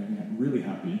thing will make me really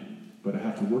happy, but I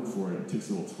have to work for it. It takes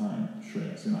a little time.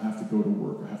 Shreyas. I have to go to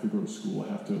work. I have to go to school. I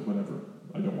have to whatever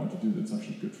I don't want to do that's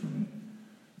actually good for me.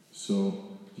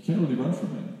 So you can't really run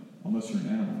from it unless you're an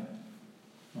animal.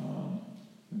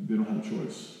 They don't have a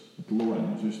choice. The lower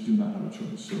animals just do not have a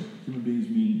choice. So human beings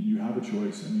mean you have a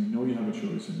choice, and you know you have a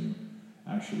choice, and you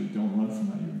actually don't run from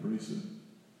that. You embrace it.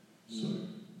 So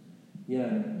yeah,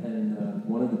 and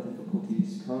one of the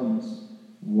difficulties comes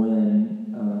when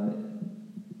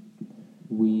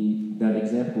that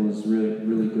example is really,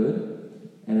 really good,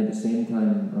 and at the same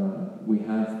time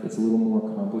it's a little more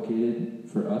complicated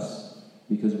for us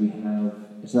because we have,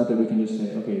 it's not that we can just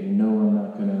say, okay, no, I'm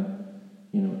not going to,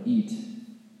 eat,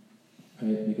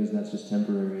 right? Because that's just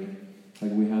temporary.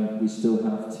 Like we still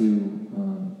have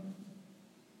to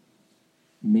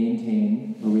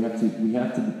maintain, or we have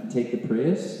to take the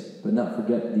prayers, but not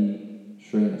forget the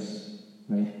shreyas,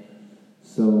 right?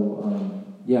 So,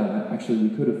 actually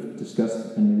we could have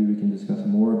discussed, and maybe we can discuss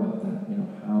more about that,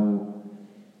 how,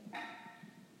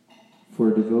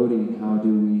 for a devotee, how do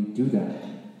we do that?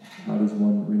 How does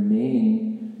one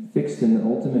remain fixed in the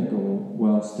ultimate goal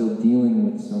while still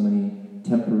dealing with so many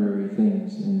temporary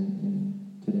things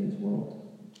in today's world?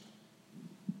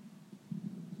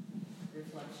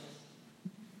 Reflection.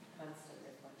 Constant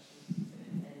reflection.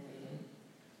 And reading.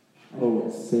 Oh,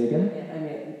 say again?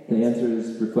 Yeah, The answer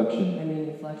is reflection.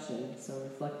 Reflection. So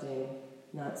reflecting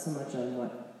not so much on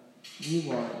what you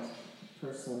want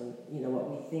personally,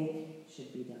 what we think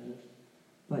should be done,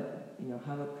 but,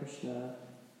 how would Krishna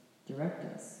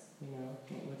direct us?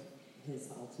 What would his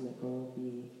ultimate goal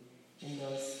be in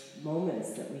those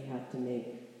moments that we have to make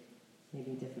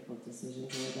maybe difficult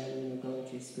decisions, or then, going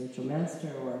to your spiritual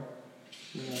master, or,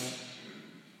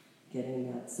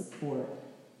 getting that support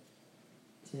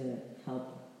to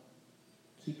help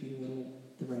keep you in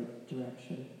the right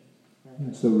direction. Right?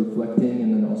 Yeah, so reflecting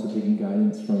and then also taking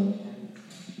guidance from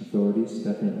authorities,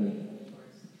 definitely.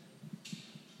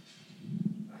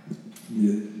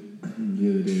 The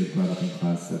other day I brought up in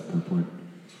class that purport,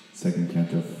 second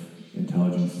canto of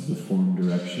intelligence is the form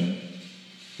direction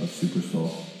of Supersoul.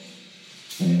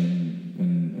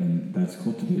 And that's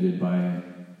cultivated by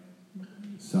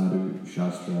sadhu,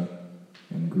 shastra,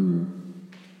 and guru,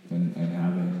 and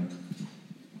having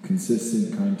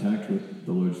consistent contact with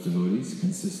the Lord's devotees,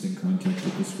 consistent contact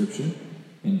with the scripture,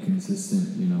 and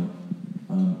consistent,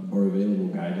 or available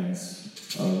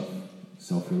guidance of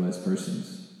self-realized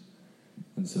persons.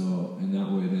 And so, in that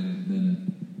way,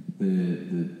 then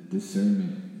the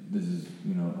discernment, this is,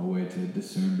 a way to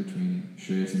discern between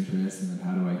shreyas and prayas, and then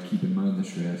how do I keep in mind the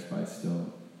shreyas by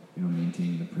still,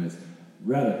 maintaining the prayas.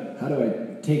 Rather, how do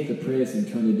I take the prayas and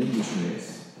turn it into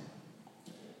shreyas?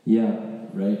 Yeah.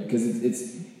 Right? Because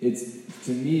it's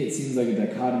to me, it seems like a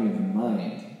dichotomy of the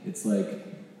mind. It's like,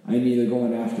 I'm either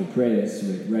going after prayas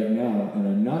right now, and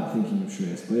I'm not thinking of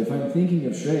shreyas. But if I'm thinking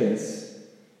of shreyas,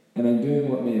 and I'm doing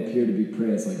what may appear to be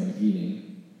prayas, like I'm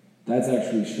eating, that's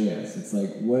actually shreyas. It's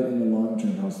like, what in the long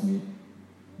term helps me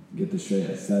get the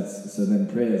shreyas? So then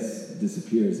prayas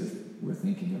disappears if we're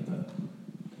thinking of the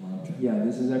long term. Yeah,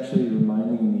 this is actually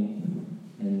reminding me,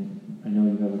 and I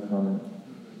know you have a comment.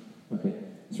 Okay.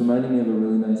 It's reminding me of a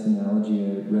really nice analogy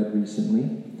I read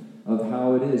recently of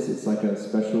how it is. It's like a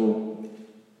special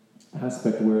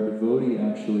aspect where a devotee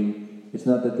actually, it's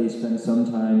not that they spend some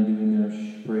time doing their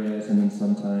prayas and then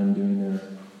some time doing their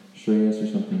shreyas or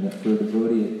something. That for a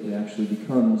devotee, it actually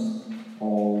becomes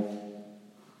all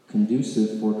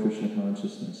conducive for Krishna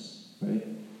consciousness, right?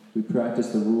 We practice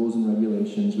the rules and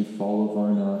regulations, we follow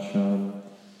varnashram,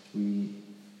 we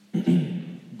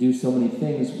do so many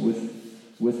things with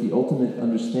the ultimate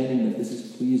understanding that this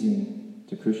is pleasing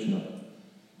to Krishna,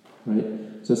 right?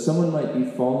 So someone might be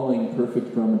following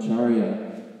perfect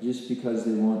brahmacharya just because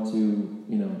they want to,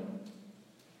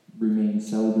 remain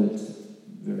celibate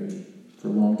for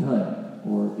a long time,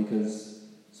 or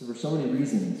so for so many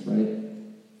reasons,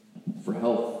 right? For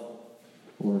health,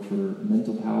 or for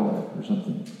mental power, or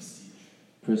something.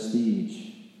 Prestige.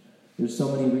 There's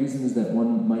so many reasons that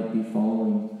one might be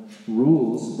following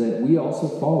rules that we also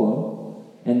follow,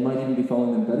 and might even be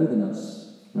following them better than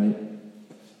us, right?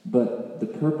 But the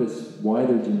purpose, why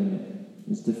they're doing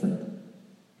it, is different.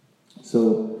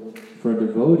 So, for a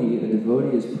devotee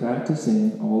is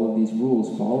practicing all of these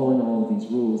rules, following all of these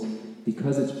rules,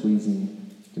 because it's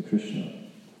pleasing to Krishna.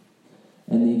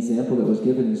 And the example that was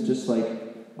given is just like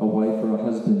a wife or a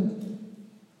husband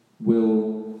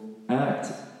will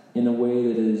act in a way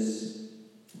that is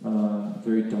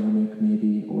very dharmic,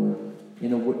 maybe, or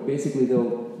basically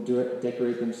they'll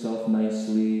decorate themselves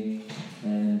nicely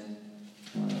and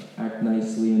act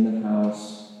nicely in the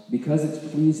house because it's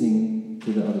pleasing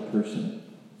to the other person.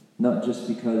 Not just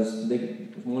because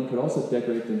one could also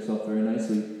decorate themselves very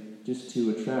nicely just to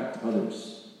attract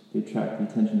others. They attract the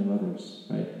attention of others,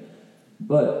 right?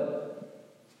 But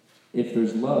if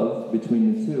there's love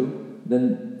between the two,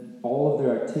 then all of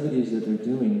their activities that they're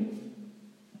doing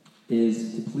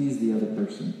is to please the other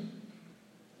person.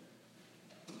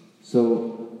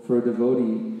 So for a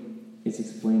devotee, it's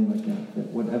explained like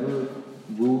that whatever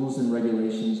rules and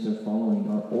regulations they're following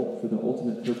are for the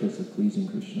ultimate purpose of pleasing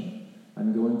Krishna.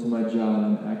 I'm going to my job,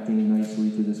 I'm acting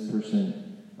nicely to this person,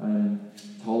 I'm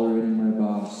tolerating my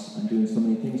boss, I'm doing so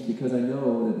many things because I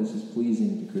know that this is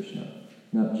pleasing to Krishna.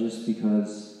 not just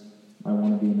because I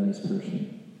want to be a nice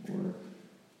person, or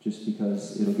just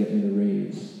because it'll get me the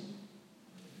raise.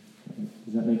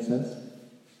 Does that make sense?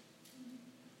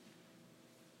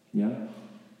 Yeah?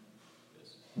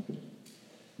 Okay.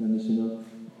 Nandisino?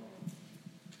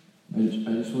 I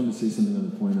just wanted to say something on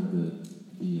the point of the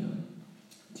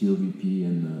TLVP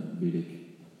and the Vedic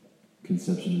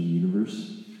conception of the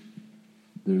universe.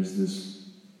 There's this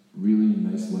really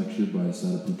nice lecture by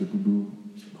Sariputta Prabhu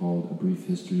called A Brief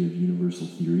History of Universal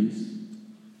Theories,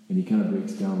 and he kind of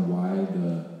breaks down why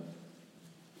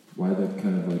the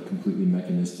kind of like completely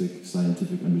mechanistic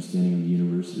scientific understanding of the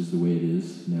universe is the way it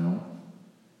is now.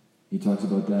 He talks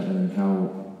about that and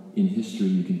how in history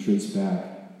you can trace back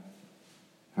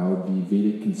how the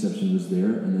Vedic conception was there,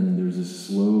 and then there's a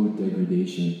slow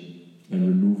degradation and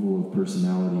removal of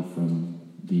personality from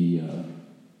the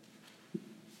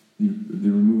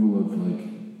removal of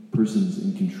like persons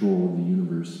in control of the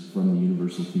universe from the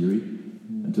universal theory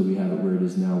until we have it where it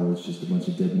is now, where it's just a bunch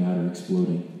of dead matter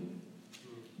exploding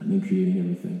and then creating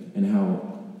everything. And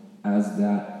how, as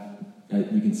that,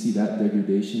 you can see that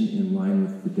degradation in line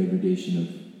with the degradation of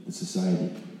the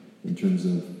society in terms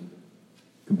of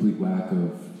complete lack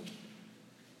of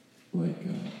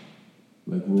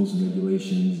like rules and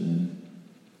regulations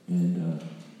and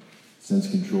sense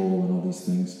control and all these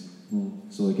things.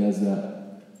 So like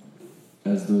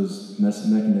as those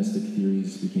mechanistic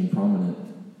theories became prominent,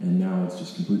 and now it's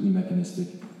just completely mechanistic,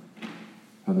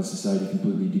 how the society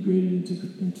completely degraded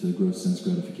into gross sense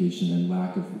gratification and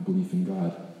lack of belief in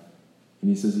God. And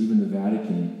he says even the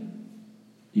Vatican,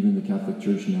 even the Catholic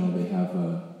Church now, they have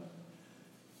a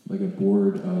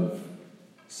board of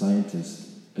scientists,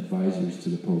 advisors to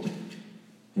the Pope.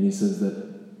 And he says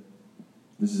that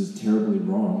this is terribly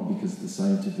wrong because the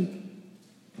scientific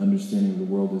understanding of the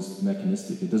world is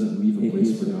mechanistic. It doesn't leave a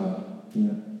place for God.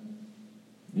 Yeah.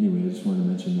 Anyway, I just wanted to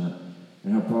mention that.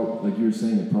 And how, like you were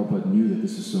saying, that Prabhupada knew that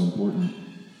this is so important.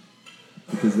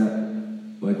 Because that,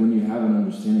 like when you have an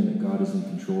understanding that God is in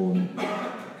control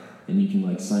and you can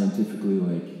like scientifically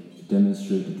like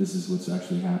demonstrate that this is what's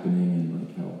actually happening and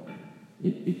like how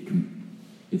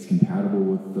it's compatible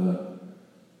with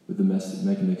the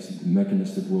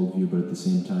mechanistic worldview, but at the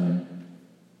same time,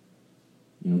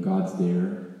 you know, God's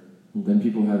there, then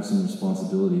people have some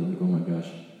responsibility, like, oh my gosh,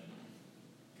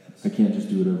 I can't just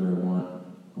do whatever I want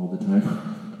all the time.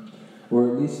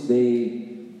 Or at least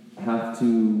they have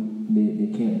to,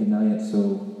 they can't deny it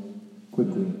so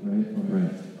quickly, right?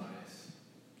 Right.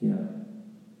 Yeah.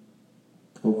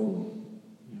 Hopefully.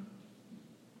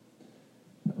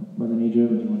 Yeah. Mother Nidra,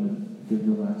 would you want to give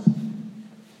your last word?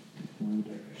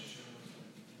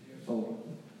 Oh.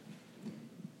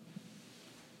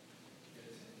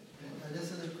 I just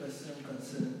had a question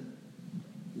concerning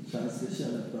the translation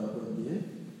of Prabhupada here.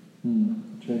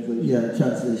 Translation? Yeah,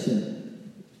 translation.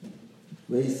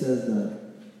 Where he says that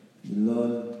the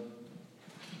Lord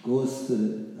goes to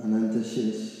the Ananta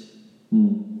Shesh.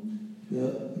 Yeah,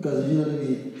 because usually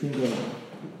we think of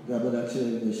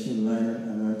Garbhodakshaya Vishnu line and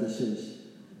Ananta Shesh.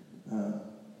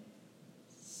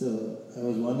 So I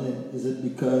was wondering, is it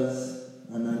because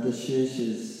Ananta Shesh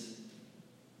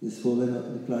is holding up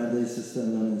the planetary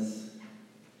system on his,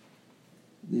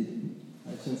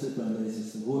 I shouldn't say planetary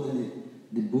system, holding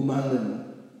the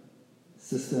Bhumandan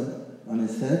system on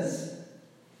his heads?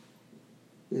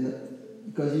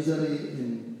 Because usually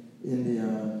in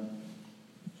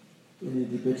the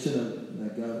depiction of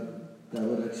like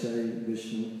Garbhodakshaya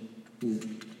Vishnu,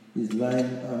 he's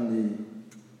lying on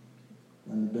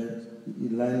the bed.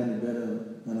 He's lying on the bed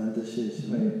of Ananta Shesh.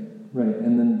 Right.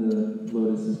 And then the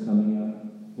lotus is coming out.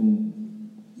 And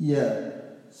yeah.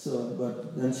 So,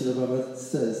 but then Srila Prabhupada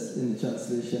says in the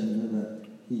translation that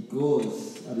he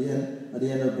goes at the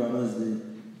end of Brahma's day.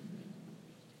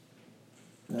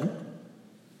 Right?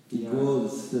 He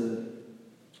goes to.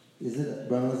 Is it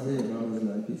Brahma's day or Brahma's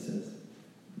life? He says.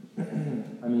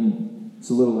 I mean, it's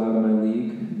a little out of my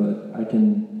league, but I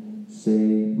can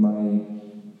say my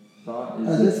thought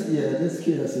is just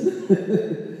curiosity.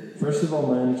 First of all,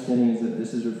 my understanding is that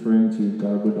this is referring to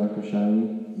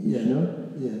Garbhodakshaya Vishnu,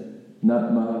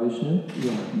 not Mahavishnu,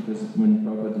 because when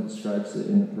Prabhupada describes it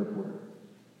in the purport,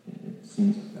 it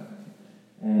seems like that.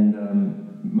 And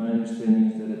my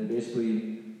understanding is that it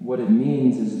basically, what it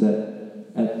means is that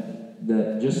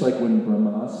just like when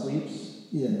Brahma sleeps,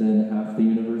 then half the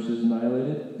universe is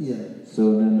annihilated.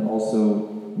 So then also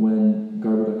when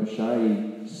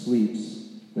Garbhodakshaya sleeps,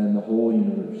 then the whole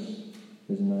universe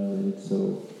is annihilated.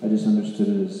 So I just understood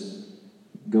it as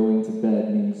going to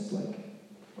bed means like,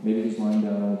 maybe he's lying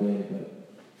down all day, but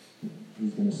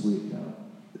he's going to sleep now.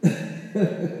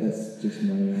 That's just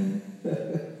my own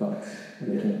thoughts.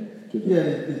 give Yeah,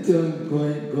 it. the term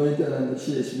going to Ananda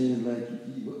Shesh means like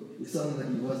it sounded like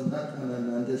he was not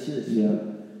Ananda Shesh. Yeah,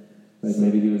 like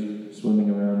maybe he was swimming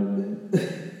around in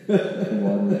the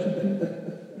water or something.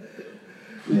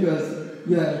 Because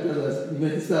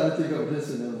when he started to think of this,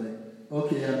 like,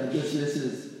 okay, Ananda Shesh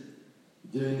is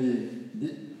during the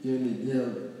day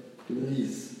of,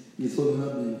 he's holding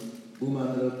up the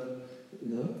Bhumandala,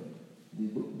 the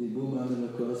Bhumandala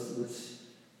cross,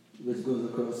 which goes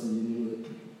across the universe.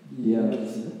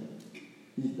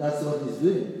 That's what he's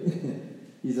doing.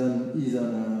 he's on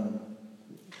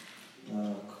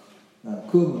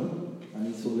Kuma, and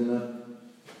he's holding up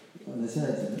on the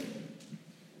side.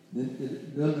 They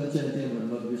don't mention anything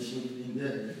about Lord Vishnu being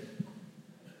there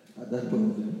at that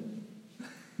point.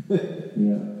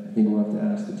 Yeah, I think we'll have to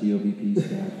ask the TOBP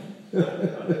staff.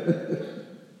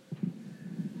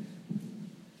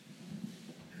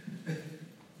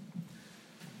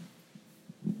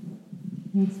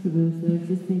 Thanks for this. I was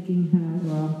just thinking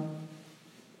how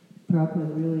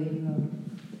Prabhupada really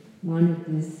wanted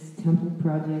this temple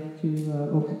project to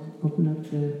open up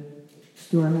the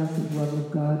storehouse of love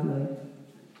of God like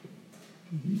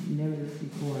never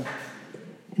before,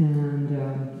 and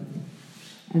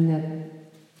that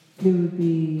there would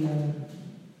be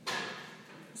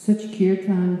such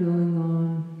kirtan going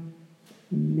on,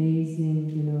 amazing,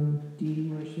 deity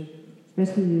worship,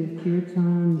 especially the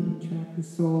kirtan, attract the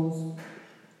souls.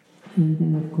 And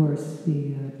then, of course,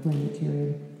 the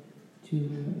planetarium to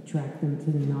attract them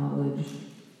to the knowledge.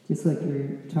 Just like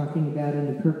you're talking about in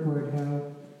the purport, how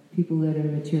people that are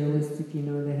materialistic, they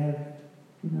don't have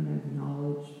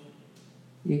knowledge,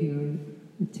 ignorant,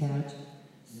 attached.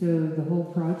 So the whole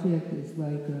project is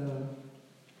like,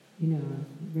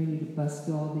 ready to bust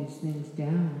all these things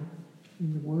down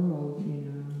in the world,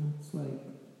 It's like...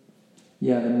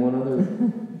 Yeah, and one other...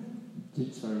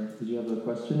 did you have a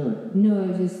question or? No, I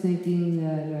was just thinking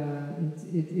that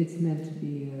it's meant to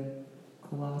be a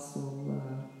colossal,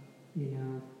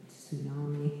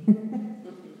 tsunami.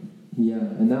 Yeah,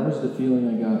 and that was the feeling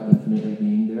I got definitely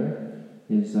being there,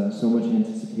 is so much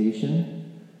anticipation.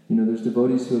 There's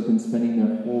devotees who have been spending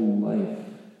their whole life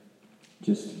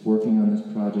just working on this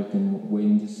project and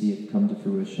waiting to see it come to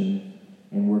fruition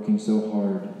and working so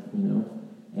hard,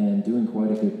 and doing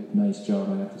quite a nice job,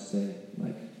 I have to say.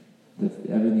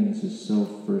 Everything is just so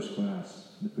first class.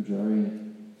 The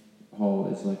Pujari Hall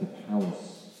is like a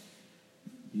palace.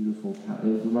 Beautiful palace.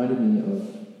 It reminded me of,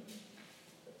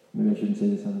 maybe I shouldn't say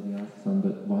this on the Vyasa,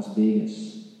 but Las Vegas.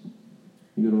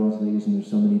 You go to Las Vegas and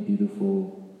there's so many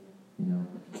beautiful, and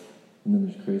then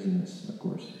there's craziness, of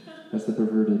course. That's the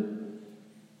perverted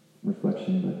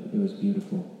reflection, but it was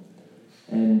beautiful.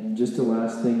 And just the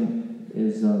last thing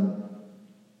is,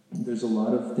 there's a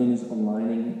lot of things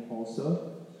aligning also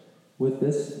with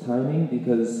this timing,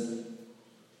 because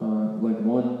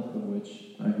one of which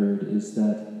I heard is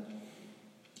that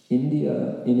in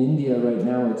India right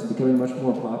now, it's becoming much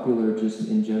more popular just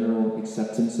in general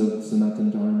acceptance of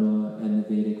Sanatana Dharma and the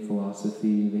Vedic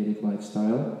philosophy, Vedic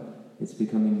lifestyle. It's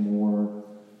becoming more,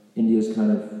 India's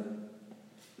kind of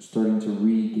starting to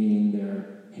regain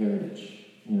their heritage,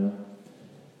 a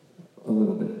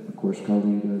little bit. Of course, Kali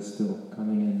Yuga is still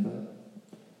coming in, but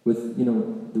with,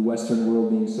 the Western world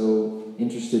being so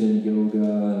interested in yoga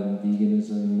and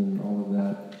veganism and all of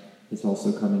that, it's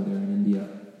also coming there in India.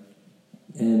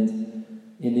 And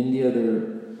in India,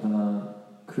 they're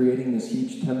creating this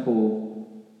huge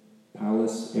temple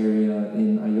palace area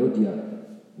in Ayodhya,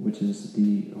 which is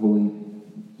the holy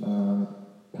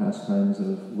pastimes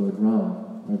of Lord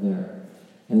Ram are there.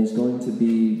 And it's going to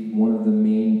be one of the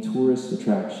main tourist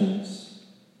attractions.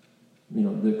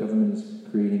 The government is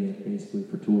creating it basically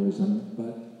for tourism,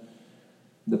 but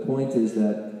the point is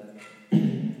that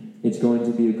it's going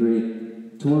to be a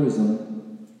great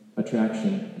tourism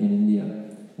attraction in India,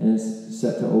 and it's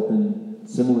set to open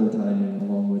similar timing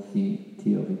along with the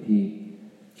TOVP.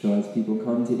 So as people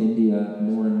come to India,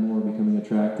 more and more becoming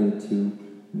attracted to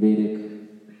Vedic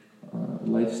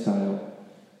lifestyle,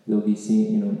 they'll be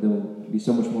they'll be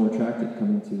so much more attracted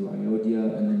coming to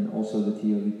Ayodhya, and then also the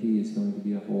TOVP is going to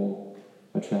be a whole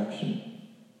attraction.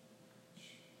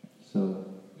 So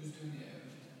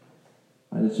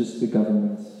it's just the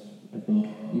government, I think.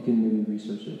 You can maybe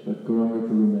research it, but Gauranga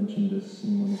Prabhu mentioned this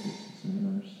in one of his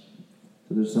seminars.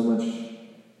 So there's so much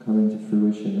coming to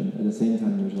fruition, and at the same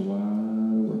time there's a lot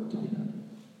of work to be done.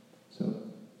 So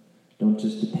don't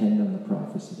just depend on the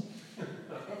prophecy.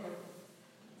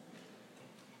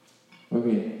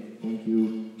 Okay, thank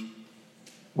you.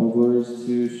 All glories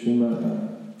to Srimad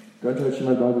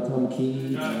Bhagavatam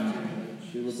ki,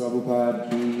 Srila Prabhupada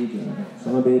ki,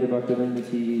 Samaveda Bhaktivinoda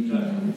ki.